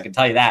 26. I can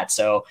tell you that.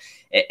 So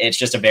it's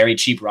just a very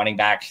cheap running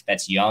back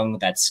that's young,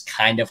 that's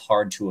kind of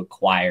hard to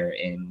acquire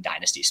in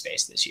dynasty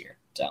space this year.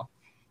 So,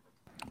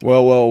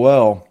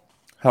 well,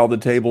 how the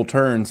table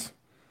turns.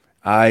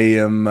 I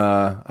am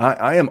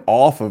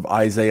off of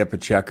Isaiah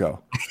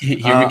Pacheco. Here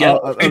we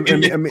go.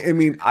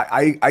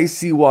 I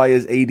see why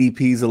his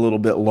ADP is a little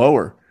bit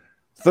lower.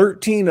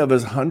 13 of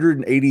his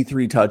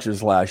 183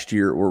 touches last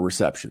year were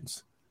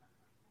receptions.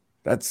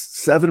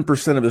 That's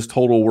 7% of his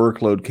total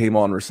workload came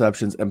on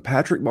receptions, and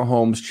Patrick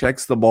Mahomes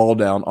checks the ball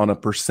down on a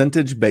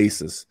percentage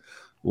basis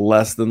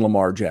less than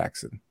Lamar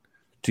Jackson.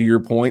 To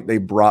your point, they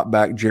brought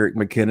back Jerick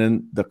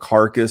McKinnon. The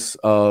carcass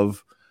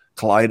of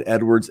Clyde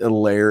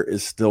Edwards-Helaire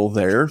is still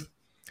there.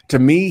 To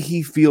me,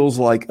 he feels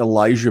like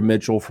Elijah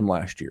Mitchell from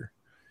last year.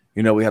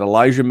 We had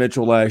Elijah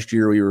Mitchell last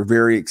year. We were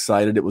very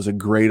excited. It was a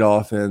great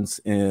offense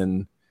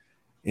in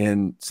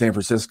San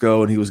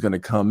Francisco, and he was going to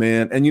come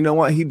in. And you know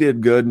what? He did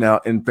good.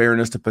 Now, in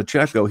fairness to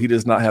Pacheco, he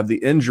does not have the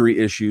injury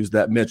issues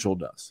that Mitchell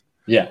does.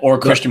 Yeah, or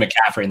Christian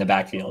McCaffrey in the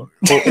backfield.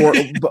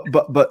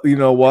 But you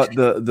know what?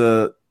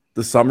 The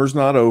summer's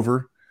not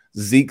over.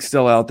 Zeke's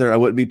still out there. I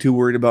wouldn't be too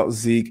worried about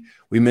Zeke.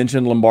 We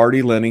mentioned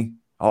Lombardi Lenny.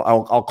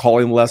 I'll call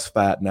him less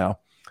fat now.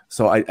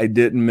 So I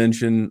didn't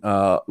mention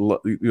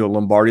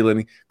Lombardi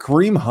Lenny.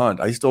 Kareem Hunt.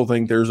 I still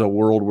think there's a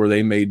world where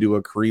they may do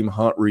a Kareem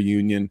Hunt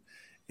reunion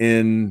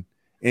in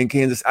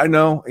Kansas. I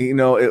know,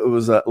 it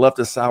was left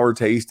a sour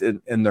taste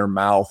in their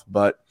mouth,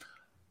 but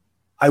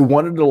I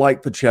wanted to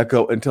like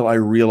Pacheco until I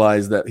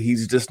realized that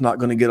he's just not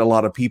going to get a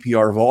lot of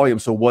PPR volume.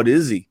 So what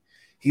is he?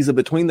 He's a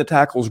between the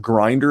tackles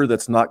grinder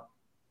that's not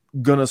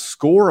going to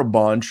score a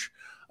bunch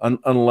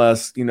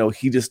unless,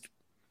 he just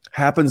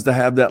happens to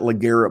have that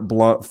LeGarrette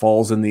Blount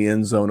falls in the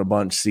end zone a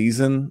bunch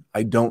season.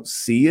 I don't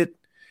see it.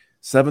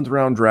 7th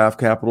round draft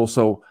capital.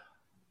 So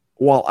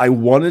while I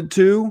wanted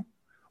to,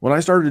 when I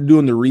started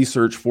doing the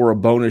research for a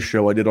bonus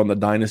show I did on the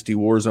Dynasty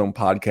Warzone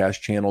podcast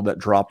channel that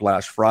dropped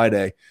last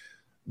Friday,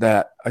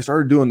 that I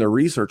started doing the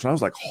research and I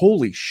was like,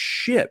 holy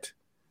shit,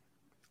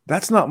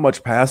 that's not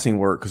much passing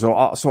work. So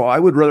I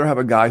would rather have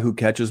a guy who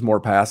catches more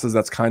passes.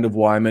 That's kind of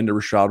why I'm into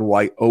Rachaad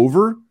White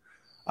over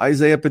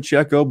Isaiah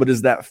Pacheco. But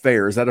is that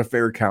fair? Is that a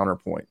fair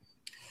counterpoint?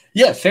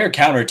 Yeah, fair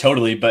counter,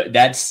 totally. But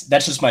that's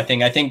just my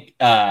thing. I think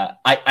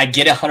I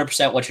get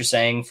 100% what you're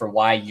saying for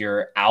why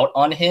you're out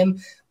on him.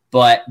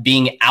 But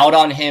being out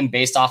on him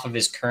based off of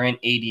his current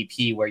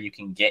ADP where you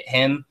can get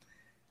him,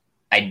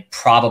 I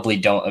probably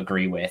don't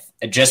agree with.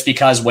 Just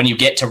because when you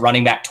get to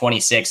running back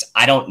 26,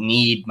 I don't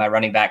need my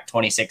running back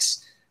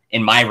 26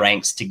 in my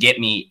ranks to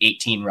get me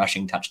 18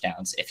 rushing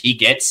touchdowns. If he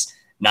gets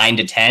 9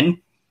 to 10,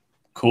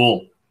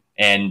 cool.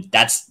 And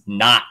that's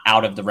not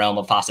out of the realm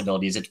of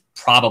possibilities. It's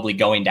probably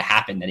going to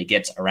happen that he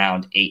gets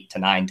around 8 to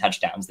 9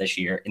 touchdowns this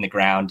year in the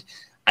ground.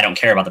 I don't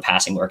care about the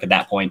passing work at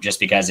that point, just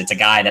because it's a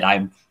guy that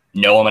I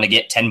know I'm going to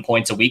get 10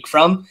 points a week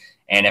from.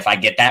 And if I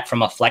get that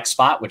from a flex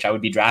spot, which I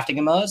would be drafting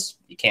him as,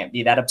 you can't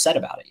be that upset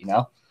about it,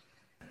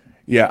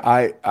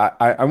 Yeah,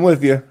 I'm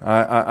with you.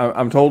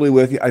 I'm totally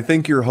with you. I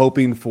think you're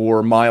hoping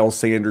for Miles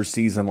Sanders'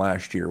 season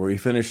last year, where he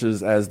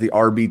finishes as the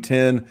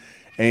RB10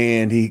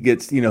 and he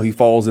gets, he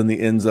falls in the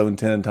end zone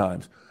 10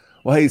 times.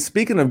 Well, hey,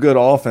 speaking of good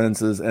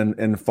offenses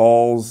and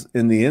falls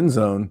in the end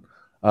zone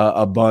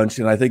a bunch,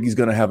 and I think he's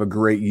going to have a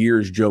great year,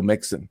 is Joe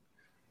Mixon.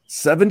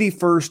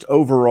 71st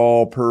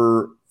overall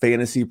per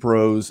Fantasy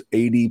Pros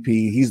ADP.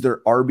 He's their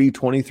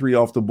RB23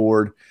 off the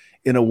board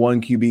in a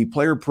 1 QB.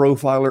 Player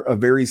Profiler, a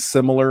very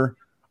similar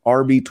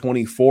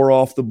RB24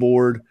 off the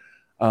board.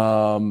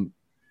 But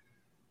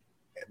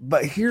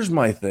here's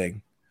my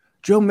thing.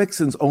 Joe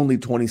Mixon's only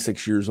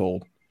 26 years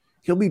old.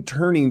 He'll be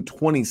turning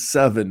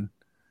 27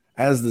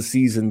 as the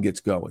season gets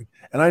going.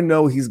 And I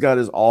know he's got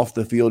his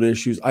off-the-field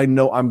issues. I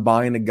know I'm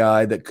buying a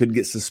guy that could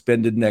get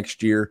suspended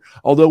next year,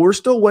 although we're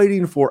still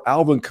waiting for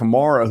Alvin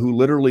Kamara, who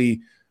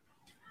literally,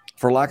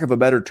 for lack of a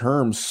better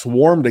term,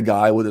 swarmed a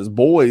guy with his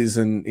boys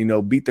and,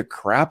 beat the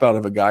crap out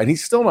of a guy, and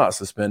he's still not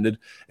suspended.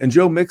 And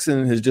Joe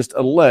Mixon has just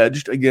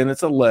alleged, again,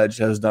 it's alleged,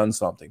 has done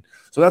something.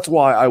 So that's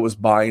why I was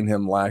buying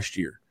him last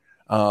year.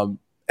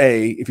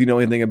 If you know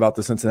anything about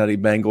the Cincinnati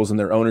Bengals and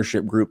their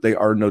ownership group, they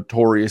are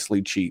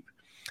notoriously cheap.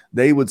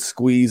 They would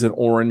squeeze an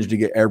orange to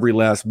get every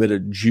last bit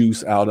of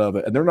juice out of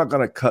it. And they're not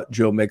going to cut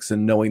Joe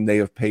Mixon knowing they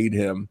have paid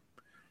him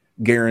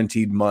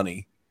guaranteed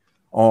money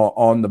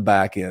on the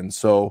back end.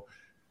 So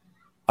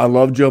I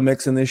love Joe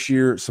Mixon this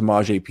year.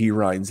 Samaje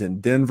Perine's in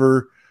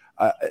Denver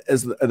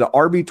as the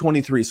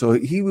RB23. So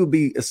he will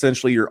be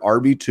essentially your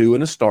RB2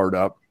 in a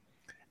startup.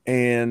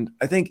 And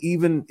I think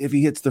even if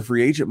he hits the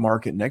free agent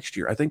market next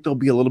year, I think there'll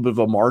be a little bit of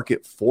a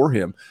market for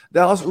him.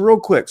 Dallas, real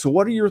quick. So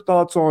what are your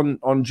thoughts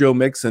on Joe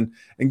Mixon?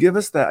 And give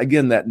us that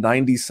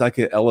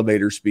 90-second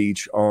elevator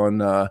speech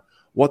on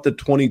what the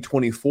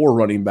 2024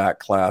 running back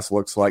class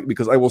looks like.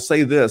 Because I will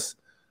say this,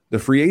 the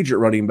free agent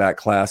running back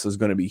class is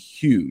going to be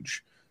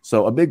huge.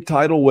 So a big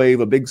tidal wave,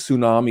 a big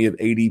tsunami of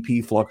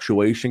ADP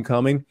fluctuation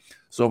coming.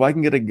 So if I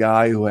can get a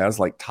guy who has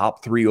like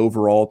top 3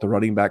 overall at the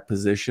running back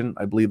position,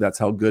 I believe that's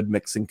how good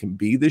Mixon can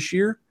be this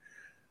year.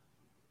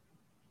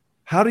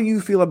 How do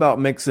you feel about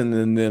Mixon?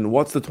 And then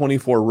what's the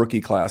 24 rookie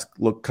class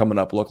look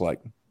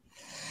like?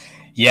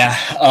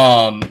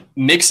 Yeah.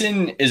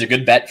 Mixon is a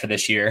good bet for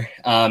this year.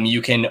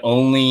 You can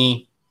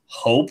only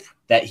hope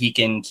that he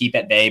can keep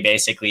at bay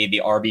basically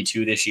the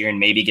RB2 this year and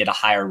maybe get a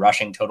higher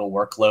rushing total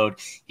workload.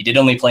 He did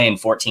only play in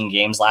 14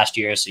 games last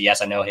year. So yes,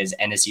 I know his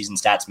end of season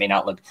stats may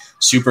not look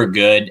super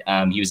good.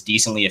 He was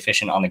decently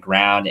efficient on the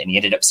ground and he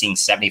ended up seeing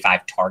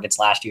 75 targets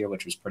last year,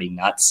 which was pretty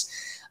nuts.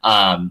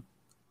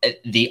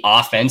 The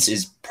offense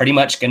is pretty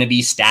much going to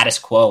be status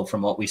quo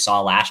from what we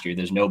saw last year.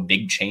 There's no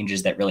big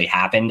changes that really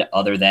happened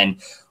other than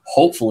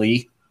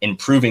hopefully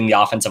improving the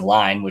offensive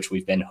line, which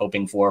we've been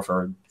hoping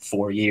for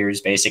 4 years,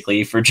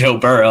 basically, for Joe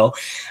Burrow.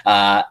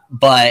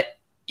 But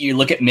you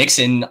look at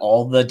Mixon,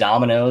 all the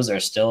dominoes are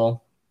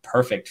still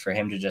perfect for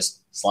him to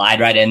just slide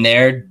right in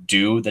there,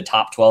 do the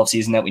top 12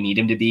 season that we need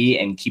him to be,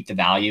 and keep the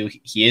value.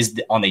 He is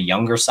on the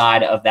younger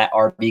side of that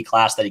RB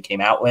class that he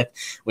came out with,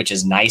 which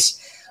is nice.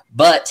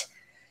 But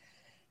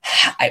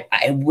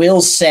I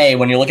will say,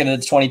 when you're looking at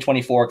the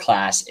 2024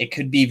 class, it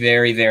could be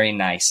very, very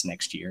nice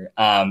next year.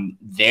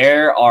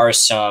 There are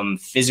some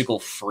physical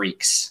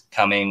freaks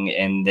coming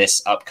in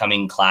this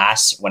upcoming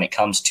class when it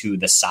comes to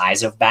the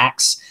size of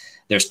backs.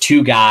 There's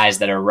 2 guys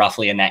that are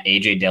roughly in that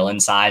A.J. Dillon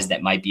size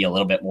that might be a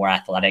little bit more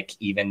athletic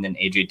even than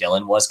A.J.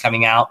 Dillon was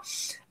coming out.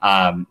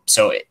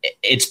 So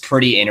it's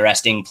pretty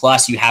interesting.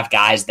 Plus, you have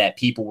guys that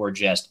people were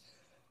just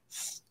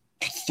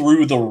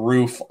through the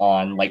roof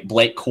on, like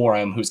Blake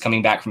Corum, who's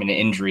coming back from an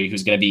injury,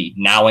 who's going to be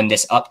now in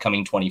this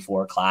upcoming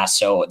 24 class.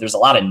 So there's a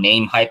lot of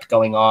name hype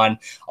going on,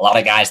 a lot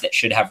of guys that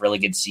should have really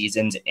good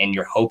seasons, and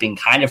you're hoping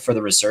kind of for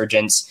the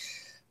resurgence,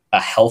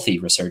 a healthy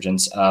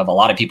resurgence of a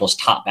lot of people's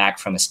top back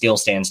from a skill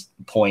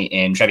standpoint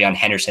in Trevion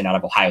Henderson out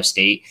of Ohio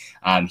State.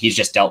 He's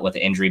just dealt with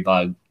the injury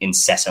bug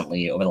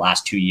incessantly over the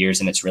last 2 years,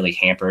 and it's really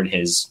hampered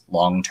his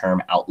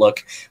long-term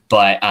outlook.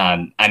 But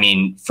I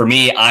mean, for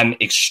me, I'm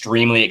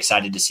extremely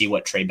excited to see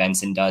what Trey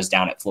Benson does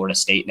down at Florida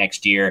State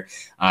next year.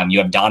 You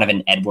have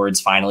Donovan Edwards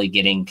finally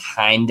getting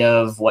kind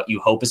of what you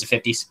hope is a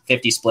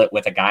 50-50 split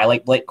with a guy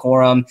like Blake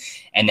Corum.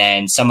 And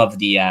then some of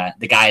the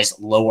guys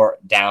lower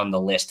down the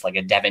list, like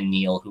a Devin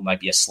Neal, who might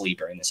be a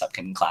sleeper in this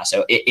upcoming class.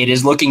 So it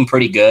is looking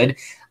pretty good.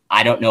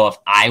 I don't know if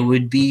I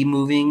would be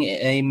moving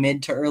a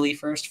mid to early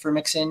first for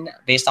Mixon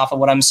based off of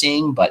what I'm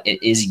seeing, but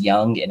it is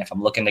young. And if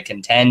I'm looking to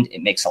contend,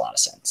 it makes a lot of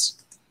sense.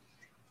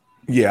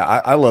 Yeah,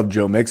 I love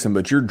Joe Mixon,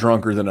 but you're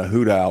drunker than a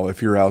hoot owl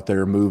if you're out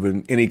there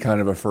moving any kind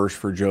of a first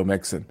for Joe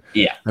Mixon.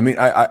 Yeah. I mean,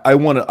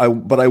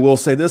 but I will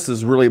say this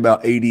is really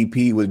about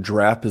ADP with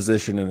draft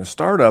position in a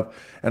startup.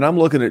 And I'm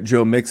looking at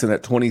Joe Mixon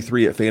at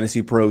 23 at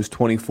Fantasy Pros,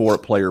 24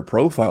 at Player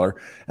Profiler.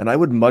 And I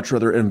would much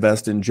rather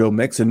invest in Joe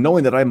Mixon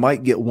knowing that I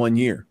might get 1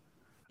 year.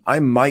 I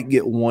might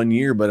get 1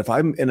 year, but if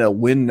I'm in a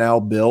win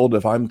now build,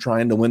 if I'm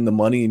trying to win the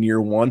money in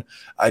year one,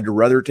 I'd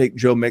rather take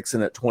Joe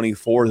Mixon at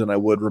 24 than I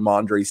would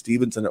Ramondre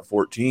Stevenson at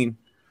 14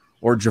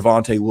 or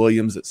Javonte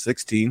Williams at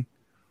 16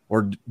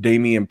 or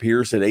Damian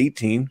Pierce at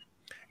 18.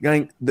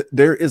 Gang,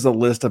 there is a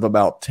list of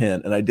about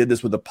 10, and I did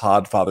this with the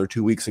Podfather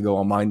 2 weeks ago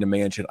on Mind to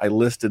Mansion. I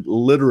listed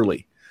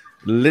literally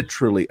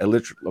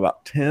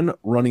about 10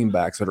 running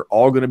backs that are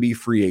all going to be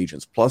free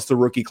agents, plus the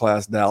rookie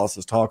class Dallas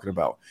is talking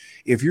about.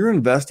 If you're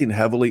investing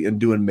heavily in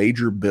doing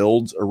major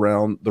builds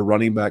around the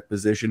running back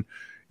position,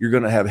 you're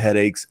going to have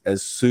headaches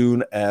as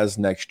soon as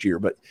next year.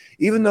 But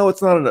even though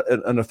it's not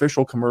an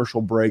official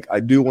commercial break, I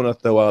do want to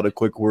throw out a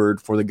quick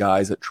word for the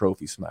guys at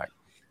Trophy Smack.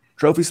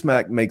 Trophy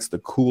Smack makes the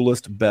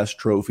coolest, best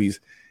trophies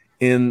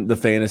in the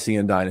fantasy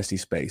and dynasty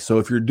space. So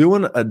if you're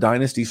doing a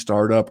dynasty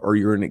startup or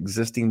you're an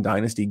existing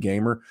dynasty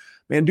gamer,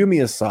 man, do me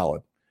a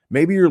solid.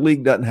 Maybe your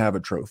league doesn't have a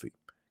trophy.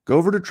 Go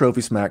over to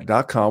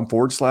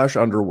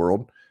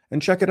trophysmack.com/underworld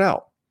and check it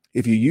out.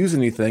 If you use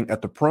anything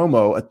at the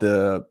promo,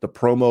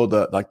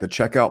 the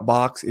checkout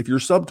box, if your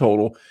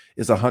subtotal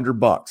is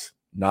 $100,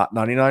 not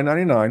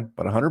 $99.99,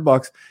 but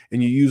 $100,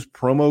 and you use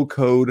promo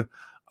code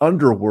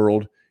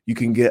Underworld, you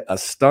can get a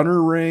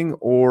stunner ring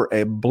or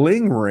a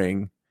bling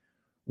ring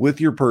with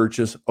your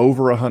purchase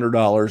over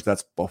 $100.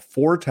 That's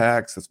before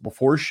tax. That's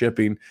before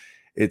shipping.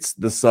 It's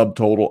the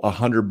subtotal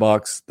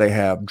 $100. They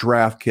have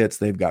draft kits.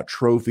 They've got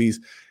trophies.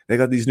 They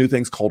got these new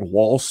things called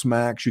wall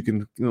smacks. You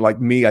can, like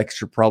me, I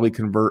should probably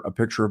convert a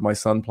picture of my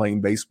son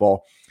playing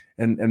baseball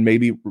and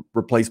maybe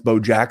replace Bo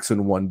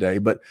Jackson one day.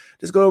 But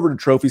just go over to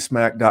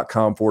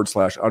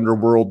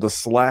trophysmack.com/underworld. The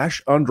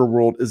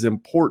 /underworld is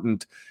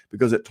important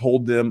because it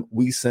told them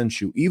we sent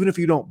you. Even if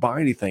you don't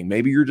buy anything,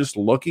 maybe you're just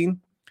looking,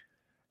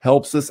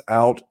 helps us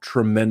out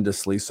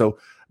tremendously. So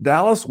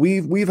Dallas,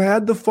 we've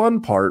had the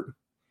fun part.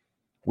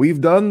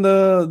 We've done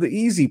the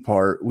easy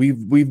part.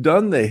 We've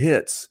done the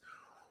hits.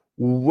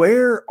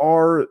 Where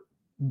are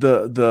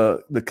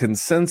the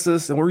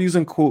consensus? And we're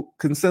using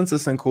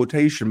consensus and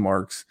quotation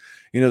marks,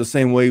 the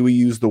same way we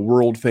use the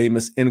world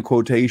famous in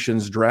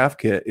quotations draft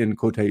kit in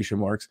quotation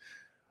marks.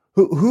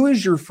 Who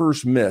is your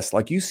first miss?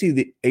 Like, you see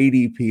the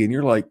ADP and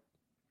you're like,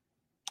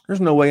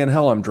 there's no way in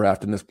hell I'm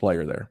drafting this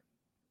player there.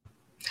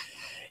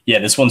 Yeah,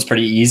 this one's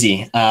pretty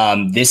easy.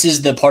 This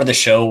is the part of the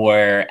show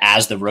where,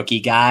 as the rookie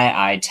guy,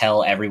 I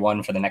tell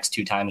everyone for the next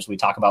 2 times we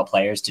talk about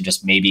players to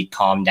just maybe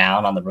calm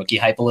down on the rookie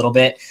hype a little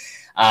bit.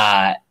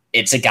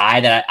 It's a guy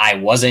that I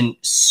wasn't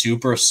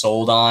super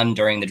sold on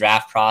during the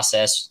draft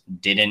process,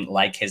 didn't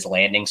like his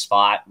landing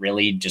spot,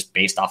 really just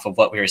based off of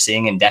what we were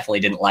seeing, and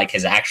definitely didn't like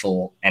his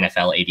actual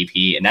NFL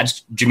ADP, and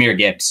that's Jahmyr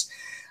Gibbs.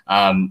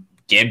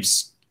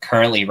 Gibbs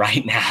currently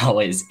right now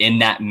is in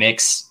that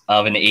mix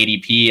of an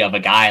ADP of a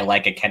guy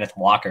like a Kenneth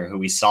Walker, who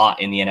we saw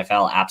in the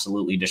NFL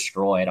absolutely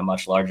destroy at a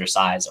much larger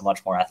size, a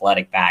much more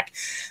athletic back.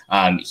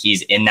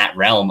 He's in that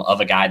realm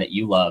of a guy that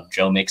you love,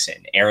 Joe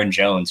Mixon, Aaron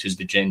Jones, who's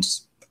been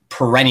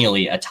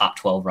perennially a top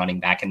 12 running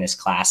back in this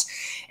class.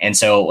 And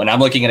so when I'm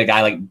looking at a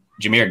guy like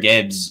Jahmyr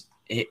Gibbs,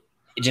 it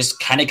just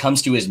kind of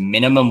comes to his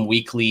minimum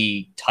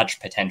weekly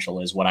touch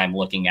potential is what I'm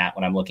looking at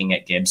when I'm looking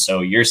at Gibbs.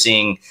 So you're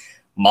seeing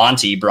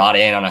Monty brought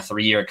in on a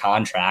 3-year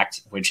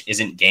contract, which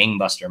isn't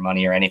gangbuster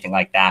money or anything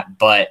like that,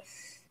 but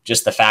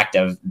just the fact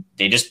of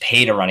they just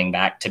paid a running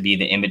back to be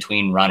the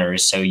in-between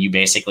runners. So you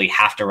basically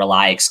have to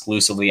rely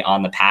exclusively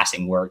on the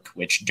passing work,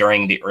 which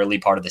during the early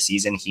part of the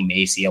season, he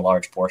may see a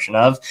large portion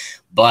of,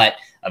 but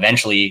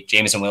eventually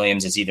Jameson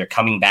Williams is either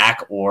coming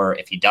back, or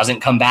if he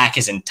doesn't come back,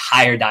 his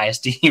entire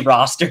dynasty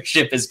roster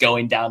ship is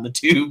going down the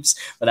tubes,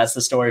 but that's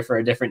the story for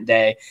a different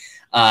day.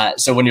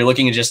 So when you're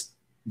looking at just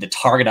the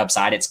target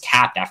upside, it's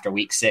capped after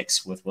week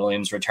 6 with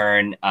Williams'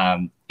 return.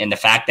 And the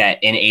fact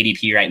that in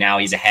ADP right now,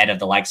 he's ahead of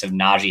the likes of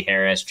Najee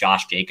Harris,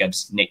 Josh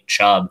Jacobs, Nick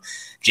Chubb,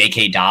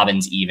 J.K.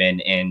 Dobbins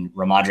even, and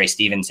Ramondre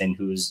Stevenson,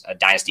 who's a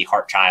dynasty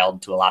heart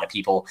child to a lot of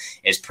people,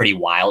 is pretty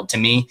wild to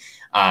me.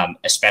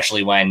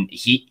 Especially when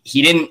he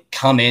didn't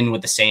come in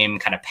with the same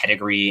kind of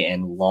pedigree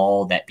and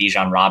lull that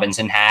Bijan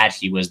Robinson had.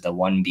 He was the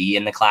 1B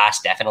in the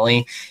class,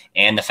 definitely.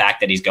 And the fact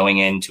that he's going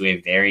into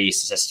a very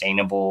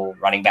sustainable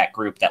running back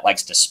group that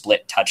likes to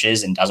split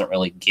touches and doesn't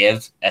really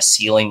give a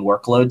ceiling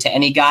workload to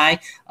any guy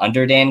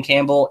under Dan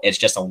Campbell, it's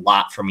just a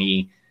lot for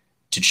me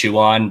to chew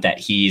on that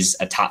he's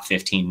a top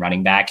 15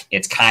 running back.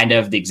 It's kind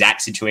of the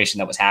exact situation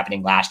that was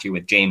happening last year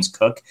with James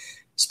Cook,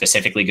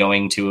 specifically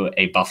going to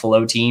a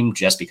Buffalo team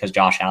just because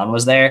Josh Allen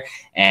was there.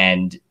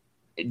 And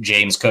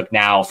James Cook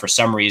now, for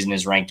some reason,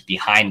 is ranked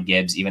behind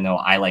Gibbs, even though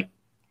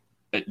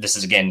this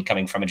is again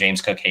coming from a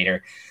James Cook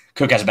hater.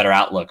 Cook has a better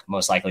outlook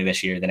most likely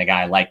this year than a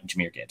guy like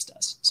Jahmyr Gibbs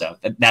does. So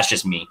that's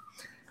just me.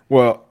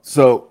 Well,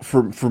 so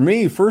for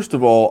me, first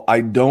of all,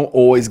 I don't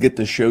always get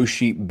the show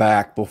sheet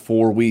back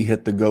before we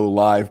hit the go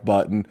live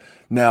button.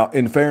 Now,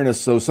 in fairness,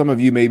 so some of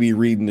you may be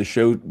reading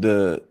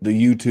the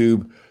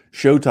YouTube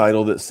show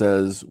title that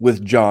says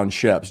with John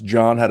Sheps.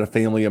 John had a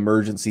family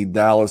emergency,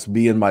 Dallas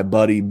being my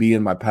buddy,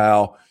 being my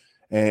pal,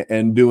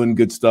 and doing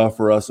good stuff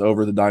for us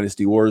over the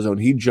Dynasty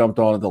Warzone. He jumped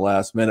on at the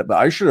last minute, but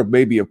I should have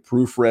maybe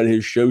proofread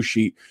his show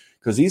sheet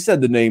because he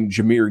said the name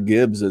Jahmyr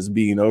Gibbs as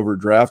being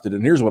overdrafted.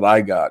 And here's what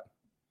I got.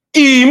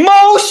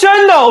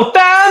 Emotional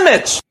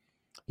damage.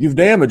 You've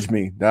damaged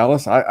me,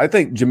 Dallas. I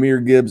think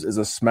Jahmyr Gibbs is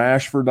a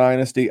smash for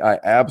Dynasty. I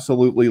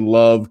absolutely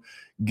love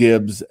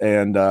Gibbs,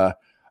 and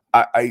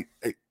I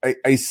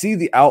see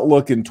the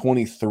outlook in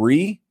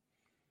 23,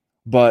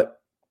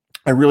 but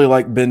I really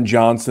like Ben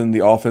Johnson,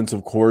 the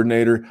offensive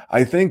coordinator.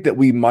 I think that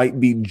we might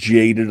be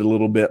jaded a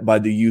little bit by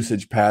the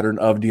usage pattern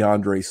of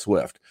DeAndre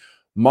Swift.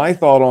 My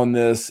thought on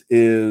this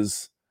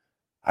is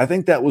I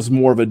think that was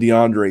more of a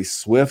DeAndre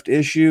Swift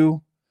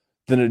issue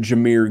than a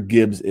Jahmyr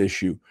Gibbs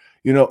issue.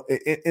 You know,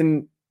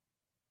 in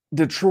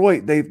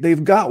Detroit,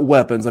 they've got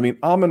weapons. I mean,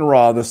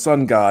 Amon-Ra, the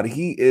sun god,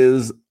 he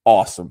is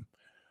awesome.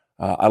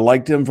 I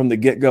liked him from the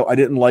get-go. I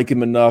didn't like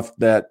him enough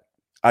that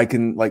I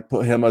can like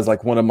put him as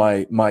like one of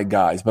my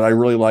guys, but I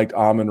really liked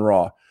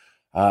Amon-Ra.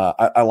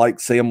 I like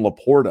Sam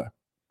Laporta.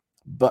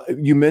 But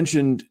you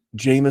mentioned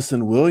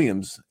Jamison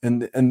Williams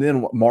and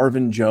then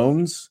Marvin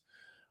Jones,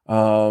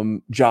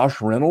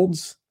 Josh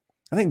Reynolds.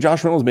 I think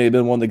Josh Reynolds may have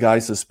been one of the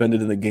guys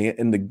suspended in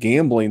the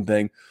gambling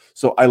thing.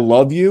 So I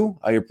love you.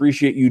 I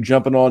appreciate you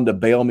jumping on to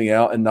bail me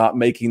out and not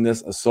making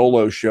this a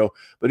solo show.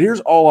 But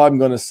here's all I'm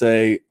going to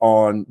say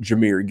on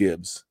Jahmyr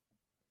Gibbs.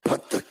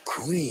 But the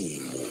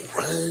cream will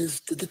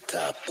rise to the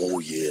top. Oh,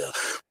 yeah.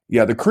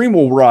 Yeah, the cream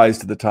will rise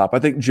to the top. I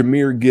think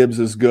Jahmyr Gibbs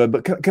is good.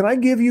 But can I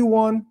give you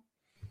one?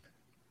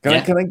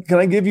 Can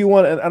I give you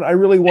one? And I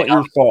really want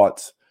your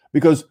thoughts.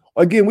 Because,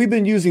 again, we've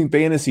been using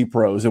Fantasy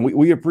Pros, and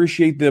we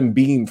appreciate them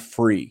being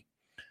free.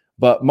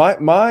 But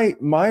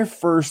my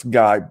first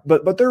guy,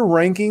 but their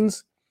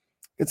rankings,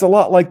 it's a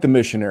lot like the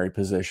missionary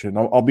position.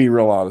 I'll be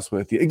real honest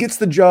with you. It gets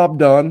the job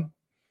done,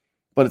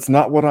 but it's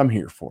not what I'm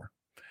here for.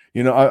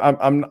 You know,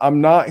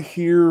 I'm not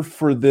here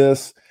for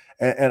this.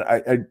 And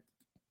I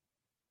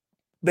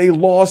they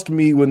lost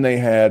me when they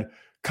had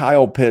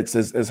Kyle Pitts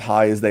as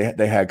high as they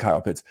had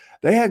Kyle Pitts.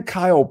 They had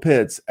Kyle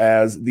Pitts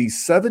as the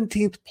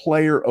 17th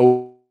player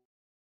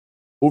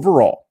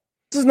overall.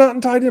 This is not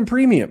in tight end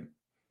premium.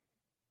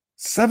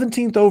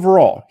 17th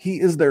overall.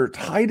 He is their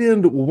tight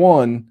end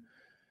 1.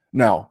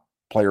 Now,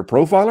 Player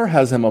Profiler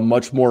has him a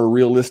much more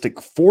realistic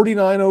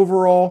 49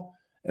 overall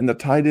and the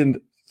tight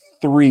end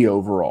 3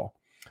 overall.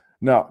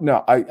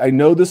 Now, I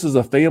know this is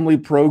a family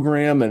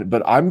program,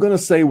 but I'm going to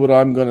say what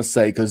I'm going to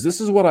say because this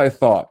is what I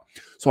thought.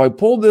 So I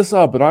pulled this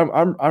up and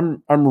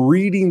I'm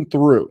reading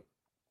through.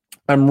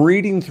 I'm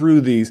reading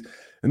through these,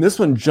 and this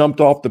one jumped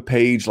off the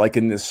page like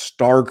in this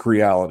stark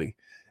reality.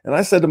 And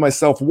I said to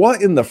myself,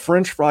 what in the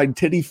French fried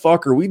titty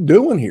fuck are we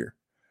doing here?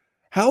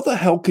 How the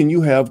hell can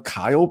you have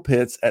Kyle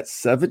Pitts at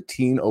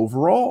 17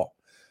 overall?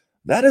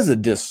 That is a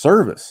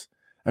disservice.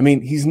 I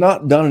mean, he's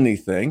not done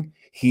anything.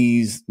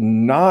 He's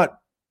not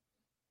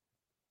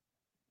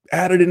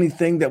added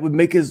anything that would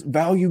make his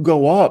value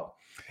go up.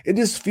 It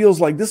just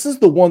feels like this is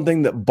the one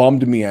thing that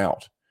bummed me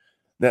out.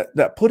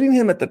 That putting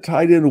him at the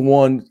tight end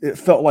 1, it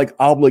felt like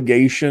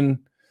obligation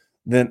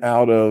than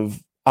out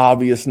of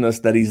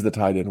obviousness that he's the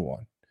tight end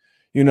 1.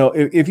 You know,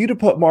 if you'd have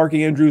put Mark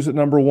Andrews at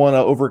number 1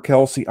 over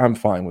Kelsey, I'm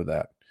fine with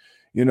that.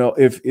 You know,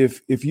 if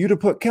you'd have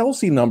put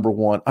Kelsey number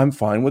 1, I'm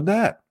fine with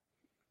that.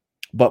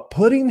 But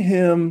putting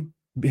him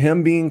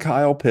being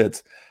Kyle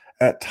Pitts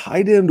at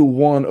tight end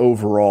 1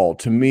 overall,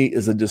 to me,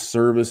 is a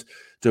disservice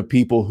to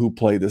people who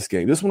play this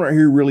game. This one right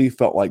here really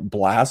felt like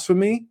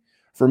blasphemy.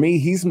 For me,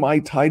 he's my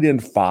tight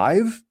end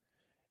 5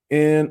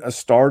 in a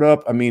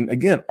startup. I mean,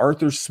 again,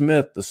 Arthur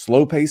Smith, the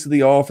slow pace of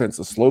the offense,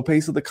 the slow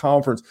pace of the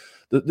conference,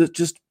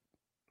 just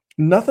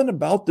nothing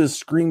about this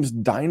screams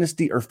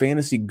dynasty or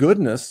fantasy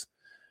goodness,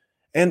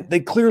 and they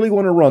clearly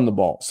want to run the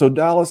ball. So,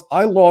 Dallas,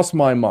 I lost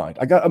my mind.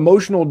 I got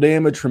emotional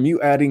damage from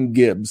you adding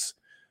Gibbs.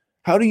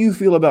 How do you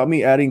feel about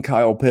me adding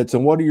Kyle Pitts,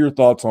 and what are your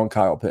thoughts on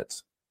Kyle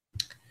Pitts?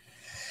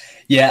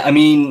 Yeah, I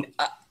mean,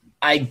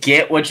 I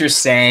get what you're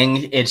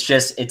saying. It's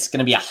going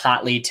to be a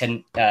hotly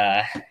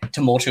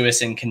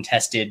tumultuous and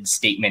contested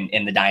statement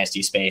in the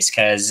dynasty space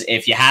because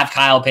if you have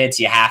Kyle Pitts,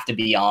 you have to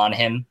be on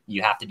him.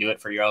 You have to do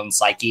it for your own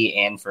psyche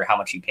and for how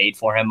much you paid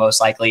for him, most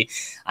likely.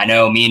 I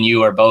know me and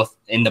you are both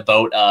in the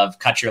boat of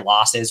cut your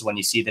losses when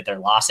you see that they're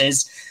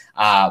losses,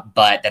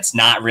 but that's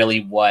not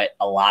really what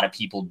a lot of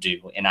people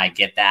do, and I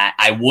get that.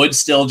 I would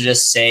still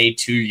just say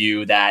to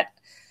you that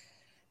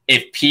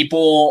if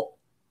people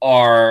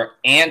are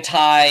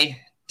anti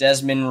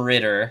Desmond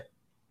Ridder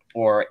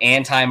or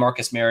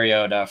anti-Marcus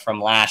Mariota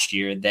from last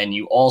year, then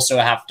you also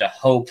have to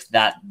hope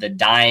that the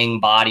dying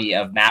body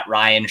of Matt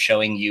Ryan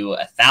showing you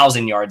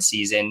 1,000-yard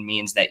season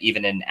means that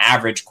even an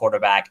average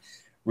quarterback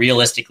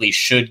realistically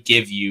should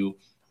give you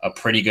a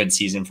pretty good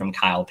season from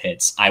Kyle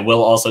Pitts. I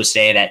will also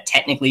say that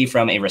technically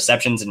from a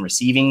receptions and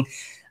receiving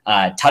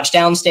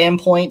touchdown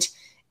standpoint,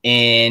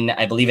 in,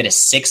 I believe it is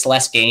 6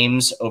 less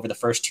games over the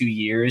first 2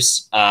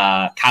 years.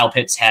 Kyle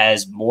Pitts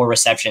has more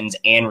receptions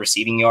and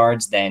receiving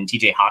yards than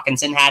TJ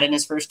Hawkinson had in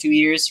his first 2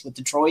 years with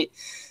Detroit.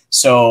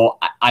 So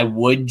I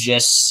would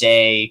just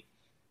say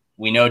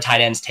we know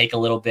tight ends take a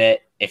little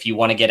bit. If you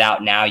want to get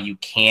out now, you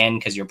can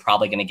because you're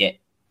probably going to get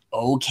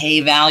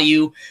okay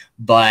value,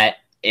 but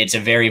it's a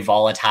very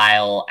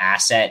volatile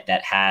asset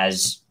that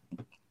has,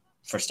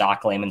 for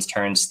stock layman's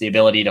terms, the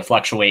ability to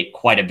fluctuate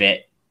quite a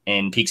bit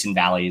in peaks and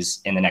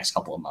valleys in the next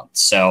couple of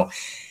months. So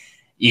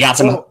you got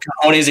some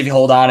cojones if you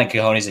hold on and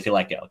cojones if you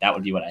let go. That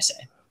would be what I say.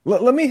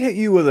 Let me hit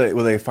you with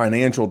a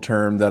financial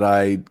term that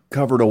I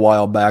covered a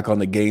while back on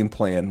the game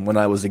plan when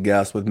I was a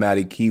guest with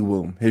Matty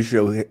Kiwoom. His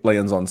show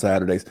lands on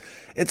Saturdays.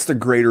 It's the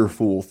greater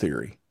fool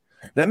theory.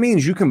 That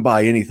means you can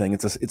buy anything.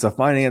 It's a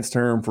finance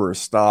term for a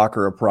stock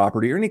or a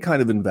property or any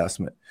kind of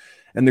investment.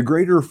 And the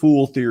greater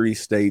fool theory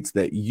states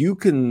that you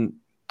can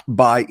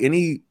buy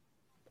any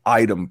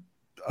item,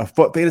 a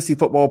fantasy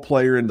football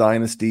player in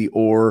Dynasty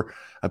or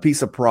a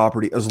piece of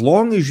property, as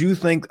long as you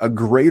think a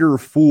greater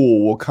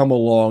fool will come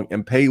along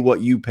and pay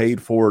what you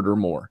paid for it or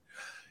more.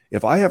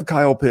 If I have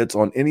Kyle Pitts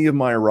on any of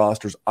my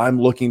rosters, I'm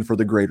looking for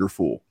the greater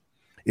fool.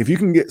 If you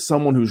can get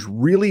someone who's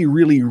really,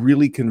 really,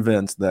 really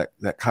convinced that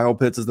Kyle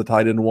Pitts is the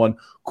tight end one,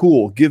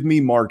 cool, give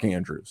me Mark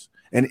Andrews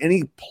and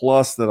any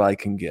plus that I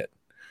can get,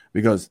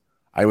 because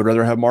I would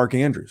rather have Mark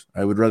Andrews.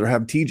 I would rather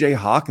have TJ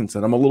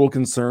Hawkinson. I'm a little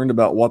concerned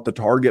about what the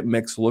target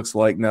mix looks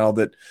like now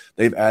that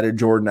they've added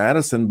Jordan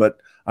Addison, but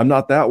I'm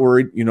not that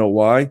worried. You know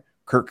why?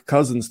 Kirk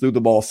Cousins threw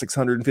the ball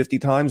 650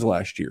 times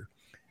last year.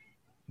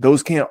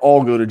 Those can't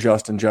all go to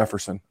Justin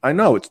Jefferson. I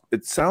know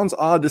it sounds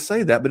odd to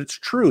say that, but it's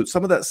true.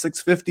 Some of that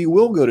 650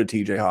 will go to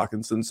TJ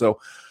Hawkinson. So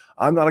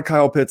I'm not a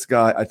Kyle Pitts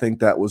guy. I think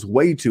that was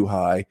way too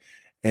high.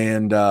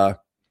 And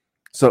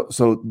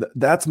so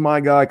that's my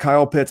guy,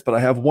 Kyle Pitts. But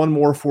I have one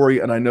more for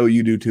you, and I know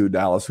you do too,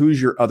 Dallas.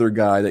 Who's your other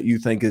guy that you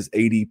think his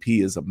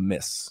ADP is a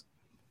miss?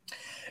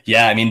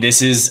 Yeah, I mean,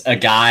 this is a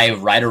guy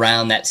right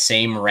around that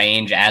same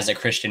range as a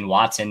Christian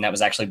Watson that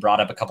was actually brought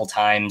up a couple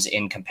times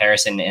in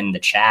comparison in the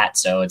chat.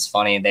 So it's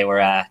funny. They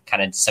were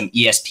kind of some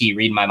ESP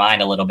reading my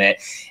mind a little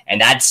bit. And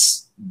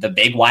that's the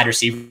big wide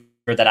receiver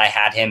that I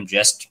had him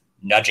just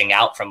nudging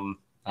out from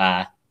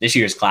this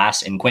year's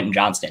class in Quentin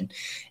Johnston.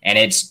 And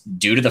it's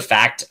due to the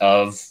fact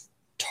of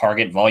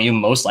target volume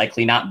most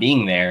likely not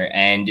being there.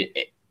 And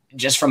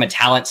just from a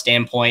talent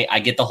standpoint, I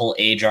get the whole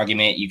age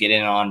argument. You get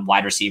in on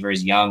wide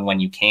receivers young when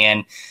you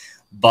can,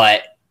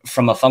 but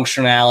from a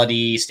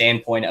functionality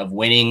standpoint of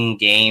winning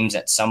games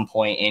at some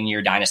point in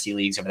your dynasty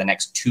leagues over the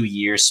next 2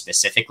 years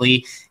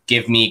specifically,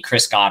 give me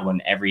Chris Godwin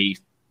every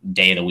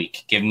day of the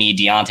week. Give me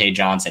Deontay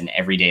Johnson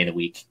every day of the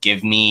week.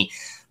 Give me,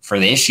 for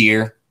this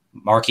year,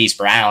 Marquise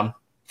Brown.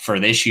 For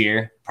this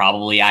year,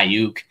 probably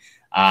Ayuk.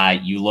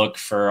 You look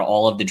for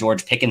all of the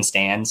George Pickens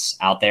stands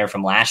out there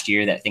from last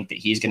year that think that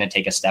he's going to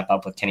take a step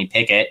up with Kenny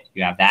Pickett.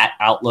 You have that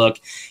outlook.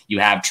 You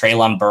have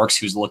Treylon Burks,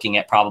 who's looking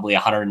at probably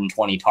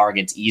 120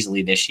 targets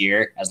easily this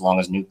year, as long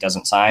as Nuke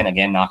doesn't sign.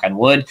 Again, knock on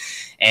wood.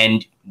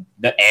 And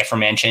the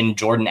aforementioned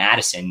Jordan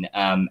Addison.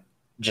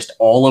 Just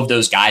all of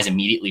those guys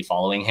immediately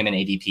following him in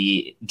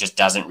ADP just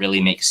doesn't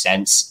really make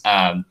sense.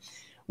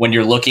 When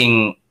you're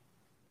looking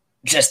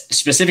just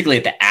specifically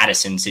at the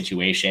Addison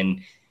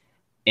situation,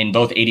 in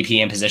both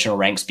ADP and positional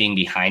ranks being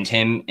behind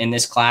him in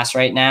this class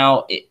right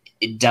now,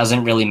 it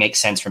doesn't really make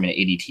sense from an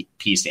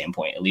ADP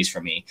standpoint, at least for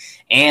me.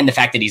 And the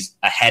fact that he's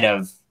ahead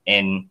of,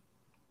 in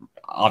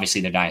obviously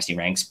their dynasty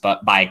ranks,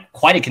 but by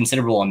quite a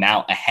considerable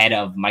amount ahead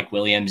of Mike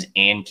Williams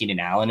and Keenan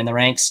Allen in the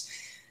ranks,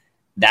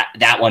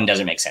 that one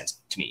doesn't make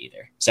sense to me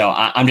either. So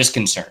I'm just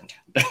concerned.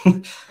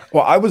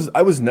 Well, I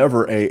was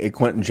never a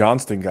Quentin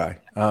Johnston guy.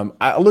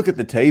 I look at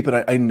the tape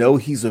and I know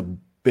he's a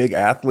big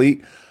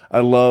athlete. I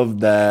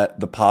love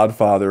that the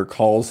Podfather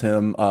calls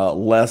him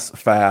less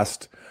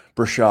fast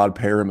Brashad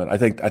Perriman.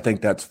 I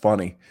think that's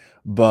funny,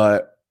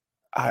 but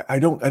I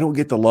don't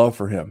get the love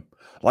for him.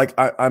 Like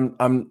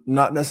I'm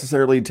not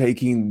necessarily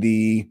taking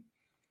the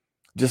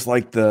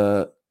back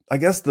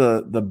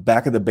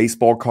of the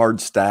baseball card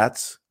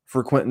stats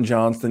for Quentin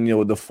Johnston,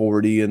 with the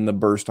 40 and the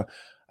burst.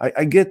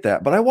 I get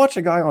that, but I watch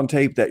a guy on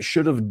tape that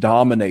should have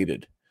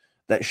dominated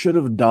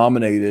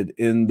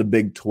in the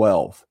Big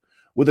 12.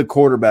 With a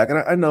quarterback. And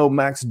I know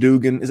Max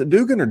Dugan. Is it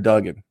Dugan or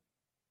Duggan?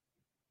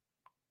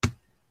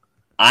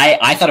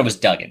 I thought it was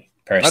Duggan,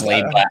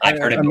 personally, but I've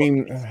heard it. I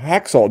mean,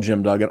 Hacksaw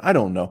Jim Duggan. I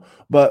don't know.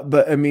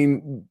 But I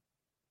mean,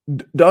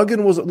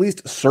 Duggan was at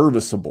least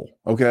serviceable,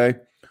 okay?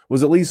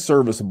 Was at least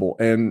serviceable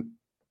and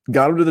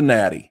got him to the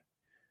Natty.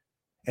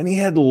 And he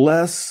had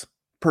less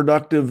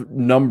productive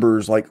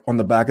numbers, like on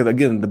the back of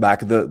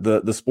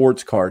the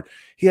sports card.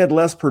 He had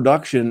less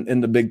production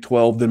in the Big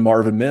 12 than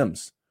Marvin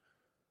Mims,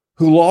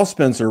 who lost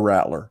Spencer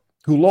Rattler,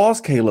 who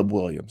lost Caleb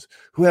Williams,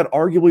 who had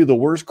arguably the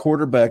worst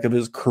quarterback of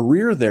his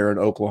career there in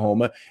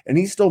Oklahoma, and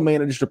he still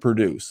managed to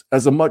produce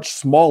as a much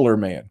smaller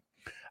man.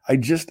 I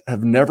just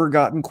have never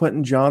gotten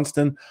Quentin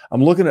Johnston.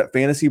 I'm looking at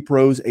Fantasy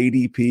Pros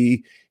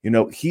ADP.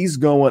 He's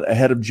going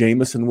ahead of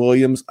Jamison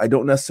Williams. I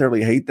don't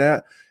necessarily hate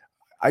that.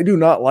 I do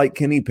not like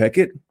Kenny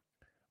Pickett,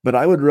 but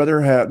I would rather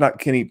have not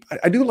Kenny.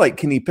 I do like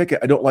Kenny Pickett.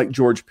 I don't like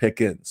George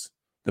Pickens,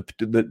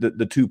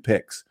 the two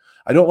picks.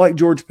 I don't like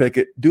George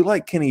Pickett. Do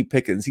like Kenny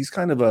Pickens. He's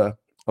kind of a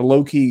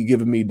low-key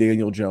giving me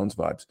Daniel Jones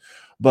vibes.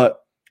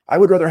 But I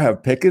would rather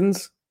have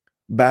Pickens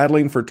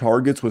battling for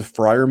targets with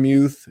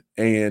Freiermuth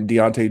and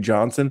Deontay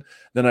Johnson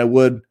than I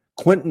would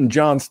Quentin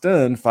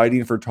Johnston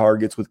fighting for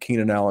targets with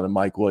Keenan Allen and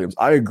Mike Williams.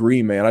 I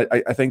agree, man.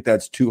 I think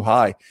that's too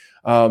high.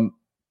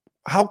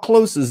 How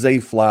close is Zay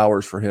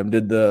Flowers for him?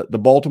 Did the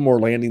Baltimore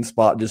landing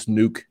spot just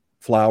nuke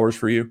Flowers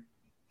for you?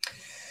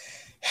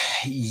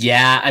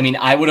 Yeah, I mean,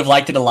 I would have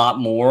liked it a lot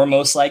more,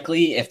 most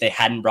likely, if they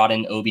hadn't brought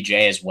in OBJ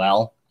as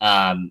well.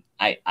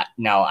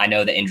 Now I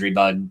know the injury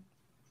bug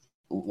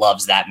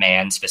loves that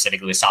man,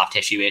 specifically with soft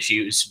tissue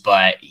issues,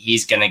 but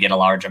he's going to get a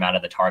large amount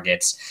of the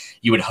targets.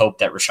 You would hope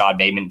that Rashad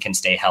Bateman can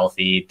stay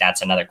healthy.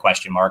 That's another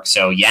question mark.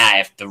 So yeah,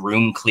 if the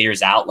room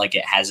clears out like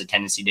it has a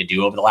tendency to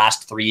do over the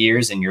last 3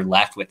 years and you're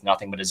left with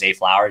nothing but a Zay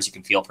Flowers, you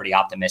can feel pretty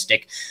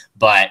optimistic.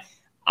 But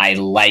I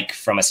like,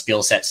 from a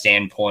skill set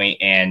standpoint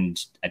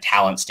and a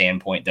talent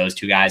standpoint, those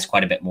two guys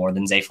quite a bit more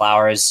than Zay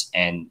Flowers.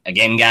 And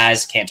again,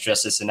 guys, can't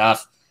stress this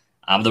enough.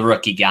 I'm the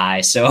rookie guy,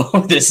 so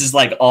this is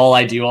like all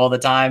I do all the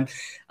time.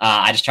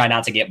 I just try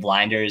not to get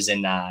blinders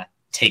and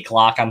take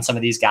lock on some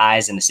of these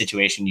guys in the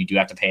situation you do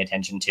have to pay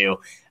attention to.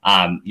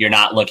 You're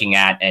not looking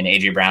at an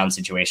AJ Brown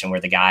situation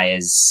where the guy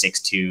is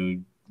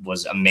 6'2",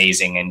 was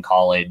amazing in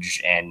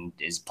college and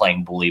is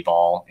playing bully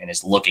ball and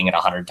is looking at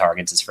 100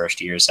 targets his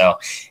first year. So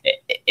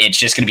it's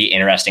just going to be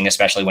interesting,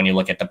 especially when you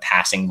look at the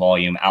passing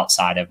volume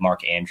outside of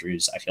Mark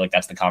Andrews. I feel like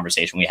that's the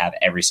conversation we have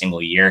every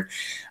single year.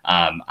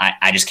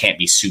 I just can't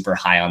be super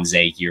high on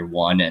Zay year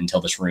one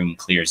until this room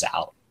clears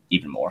out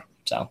even more.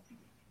 So.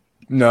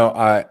 No,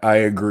 I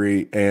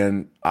agree.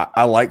 And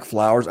I like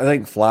Flowers. I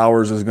think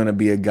Flowers is going to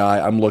be a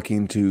guy I'm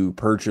looking to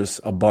purchase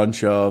a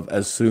bunch of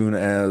as soon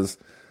as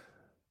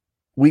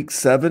week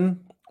 7,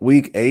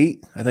 week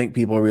 8. I think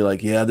people will be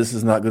like, yeah, this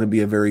is not going to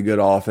be a very good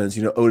offense.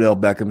 You know, Odell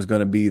Beckham's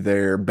going to be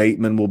there.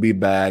 Bateman will be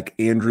back.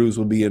 Andrews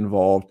will be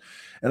involved.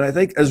 And I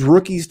think, as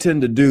rookies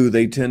tend to do,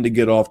 they tend to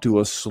get off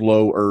to a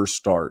slower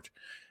start.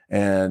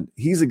 And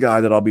he's a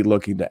guy that I'll be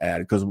looking to add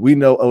because we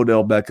know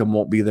Odell Beckham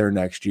won't be there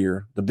next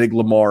year. The big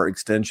Lamar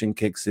extension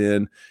kicks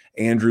in.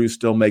 Andrew's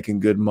still making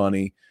good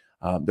money.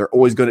 They're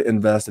always going to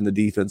invest in the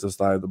defensive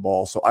side of the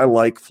ball. So I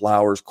like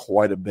Flowers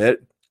quite a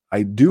bit.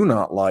 I do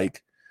not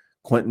like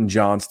Quentin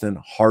Johnston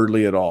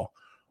hardly at all.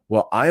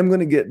 Well, I am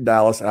going to get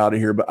Dallas out of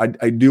here, but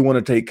I do want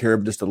to take care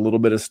of just a little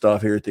bit of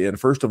stuff here at the end.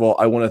 First of all,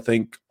 I want to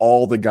thank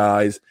all the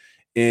guys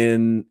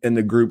in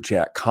the group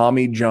chat: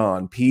 Commie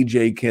John,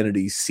 PJ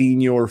Kennedy,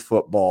 Senior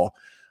Football,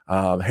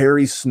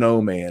 Harry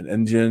Snowman,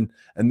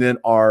 and then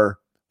our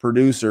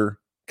producer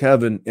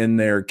Kevin in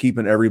there,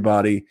 keeping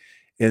everybody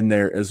in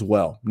there as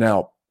well.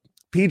 Now,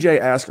 PJ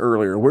asked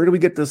earlier, where do we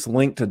get this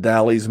link to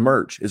Dally's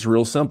merch? It's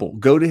real simple.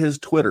 Go to his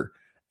Twitter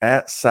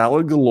at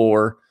Salad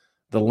Galore.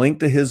 The link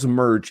to his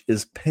merch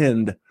is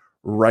pinned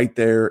right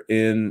there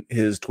in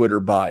his Twitter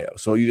bio.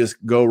 So you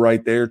just go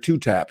right there, 2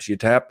 taps. You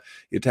tap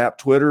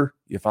Twitter,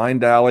 you find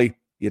Dally,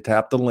 you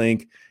tap the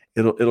link,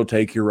 it'll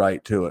take you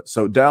right to it.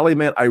 So Dally,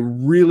 man, I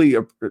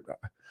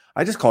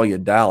just call you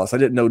Dallas. I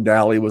didn't know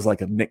Dally was like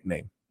a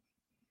nickname.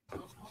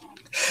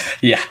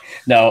 Yeah,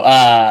 no,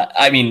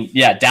 I mean,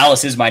 yeah,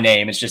 Dallas is my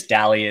name. It's just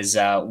Dally is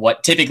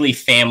what typically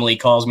family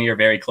calls me, or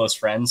very close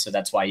friends. So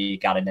that's why you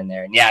got it in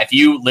there. And yeah, if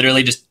you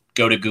literally just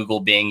go to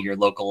Google, Bing, your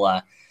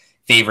local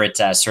favorite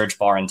search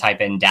bar, and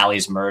type in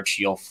Dally's merch,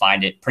 you'll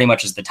find it pretty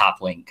much as the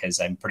top link, because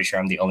I'm pretty sure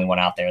I'm the only one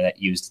out there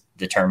that used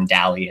the term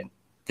Dally in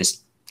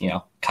this,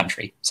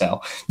 country.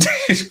 So,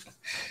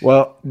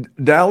 well,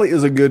 Dally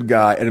is a good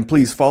guy, and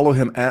please follow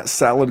him at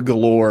Salad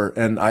Galore.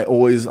 And I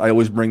always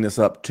bring this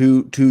up: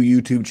 two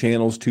YouTube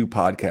channels, 2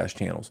 podcast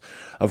channels.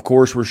 Of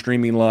course, we're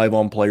streaming live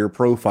on Player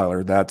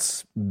Profiler.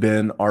 That's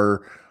been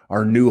our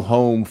new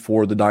home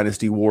for the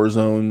Dynasty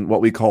Warzone,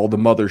 what we call the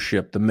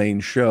mothership, the main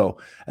show,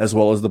 as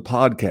well as the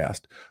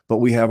podcast. But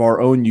we have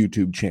our own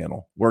YouTube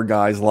channel where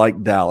guys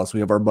like Dallas, we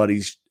have our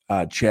buddies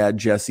Chad,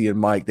 Jesse, and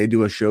Mike. They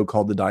do a show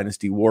called the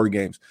Dynasty War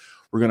Games.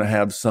 We're going to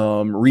have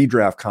some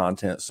redraft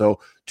content. So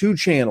 2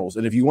 channels.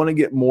 And if you want to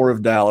get more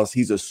of Dallas,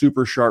 he's a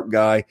super sharp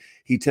guy.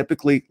 He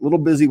typically, a little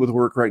busy with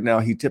work right now,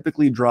 he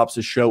typically drops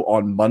a show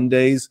on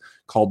Mondays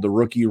called the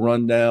Rookie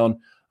Rundown.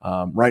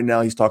 Right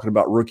now he's talking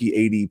about rookie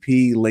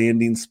ADP,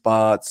 landing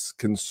spots,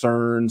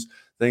 concerns,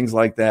 things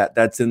like that.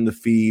 That's in the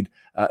feed,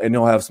 and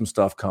he'll have some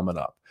stuff coming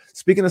up.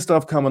 Speaking of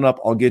stuff coming up,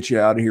 I'll get you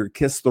out of here.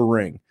 Kiss the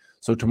ring.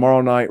 So tomorrow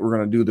night, we're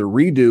going to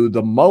do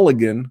the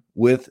mulligan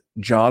with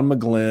John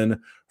McGlynn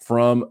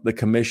from the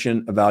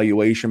Commission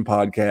Evaluation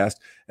Podcast.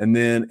 And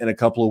then in a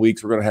couple of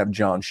weeks, we're going to have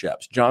John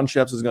Sheps. John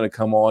Sheps is going to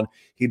come on.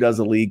 He does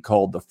a league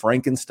called the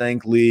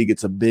Frankenstank League.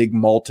 It's a big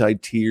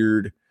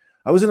multi-tiered.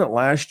 I was in it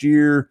last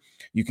year.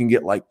 You can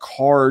get like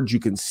cards. You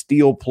can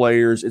steal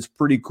players. It's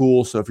pretty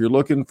cool. So if you're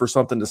looking for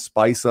something to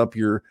spice up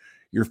your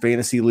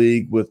fantasy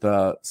league with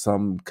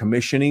some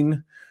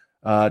commissioning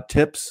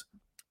tips,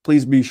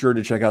 please be sure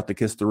to check out the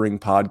Kiss the Ring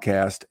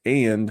podcast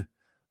and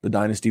the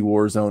Dynasty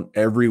Warzone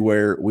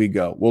everywhere we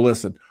go. Well,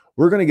 listen,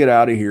 we're going to get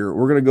out of here.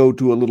 We're going to go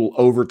to a little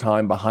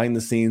overtime behind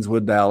the scenes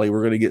with Dally.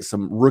 We're going to get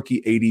some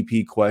rookie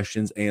ADP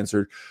questions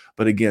answered.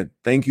 But again,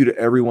 thank you to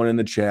everyone in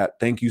the chat.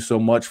 Thank you so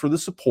much for the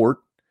support.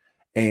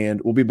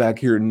 And we'll be back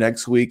here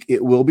next week.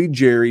 It will be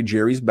Jerry.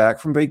 Jerry's back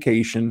from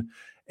vacation,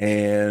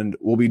 and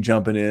we'll be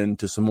jumping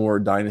into some more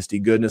Dynasty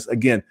goodness.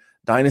 Again,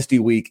 Dynasty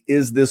Week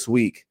is this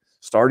week,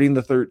 starting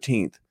the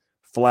 13th.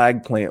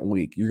 Flag Plant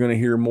Week. You're going to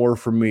hear more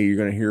from me. You're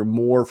going to hear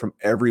more from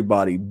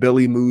everybody.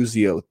 Billy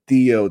Muzio,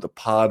 Theo, the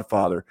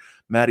Podfather,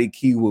 Matty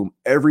Kiwoom.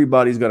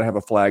 Everybody's going to have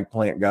a flag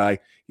plant guy.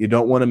 You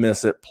don't want to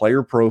miss it.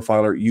 Player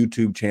Profiler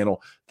YouTube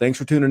channel. Thanks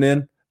for tuning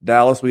in.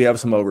 Dallas, we have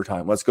some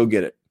overtime. Let's go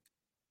get it.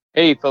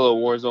 Hey, fellow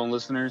Warzone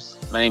listeners.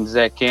 My name is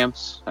Zach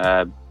Camps. If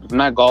I'm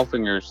not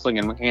golfing or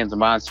slinging hands of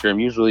monster, I'm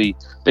usually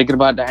thinking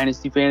about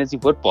Dynasty Fantasy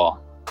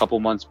Football. A couple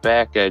months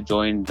back, I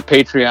joined the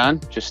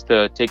Patreon just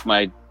to take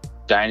my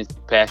Dynasty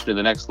passion to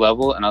the next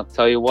level. And I'll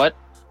tell you what,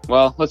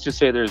 well, let's just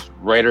say there's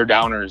writer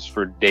downers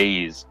for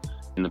days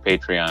in the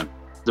Patreon.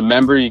 As a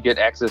member, you get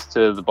access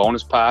to the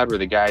bonus pod where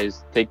the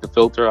guys take the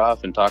filter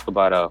off and talk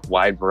about a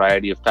wide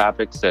variety of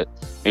topics that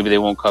maybe they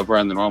won't cover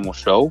on the normal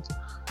show.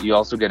 You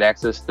also get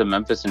access to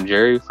Memphis and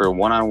Jerry for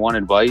one-on-one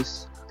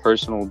advice,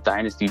 personal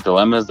Dynasty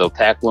dilemmas. They'll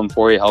tackle them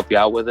for you, help you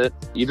out with it.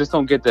 You just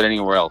don't get that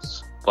anywhere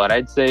else. But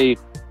I'd say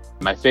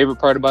my favorite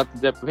part about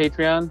the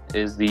Patreon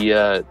is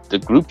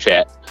the group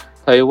chat.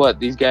 Tell you what,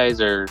 these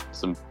guys are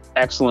some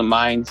excellent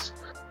minds,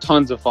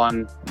 tons of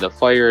fun. The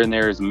fire in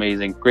there is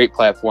amazing. Great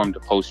platform to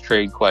post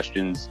trade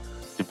questions,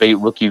 debate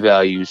rookie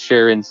values,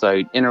 share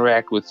insight,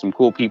 interact with some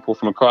cool people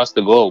from across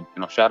the globe.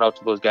 Shout out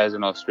to those guys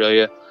in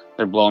Australia.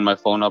 They're blowing my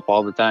phone up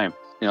all the time.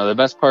 The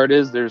best part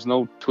is there's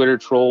no Twitter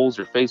trolls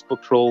or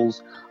Facebook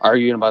trolls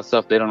arguing about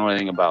stuff they don't know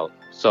anything about.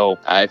 So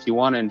if you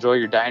want to enjoy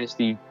your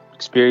Dynasty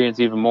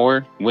experience even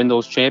more, win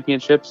those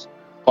championships,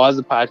 pause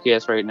the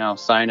podcast right now,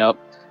 sign up,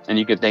 and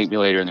you can thank me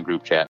later in the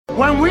group chat.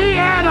 When we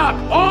add up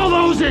all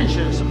those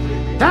inches,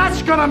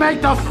 that's gonna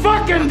make the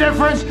fucking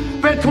difference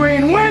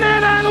between winning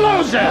and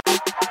losing.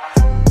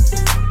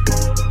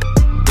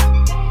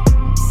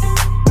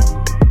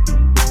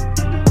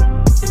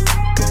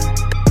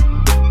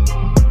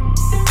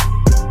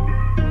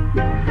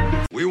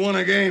 We won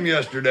a game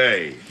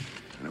yesterday.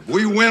 And if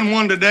we win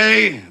one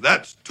today,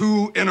 that's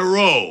 2 in a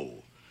row.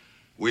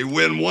 We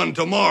win one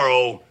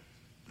tomorrow,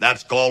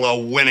 that's called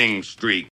a winning streak.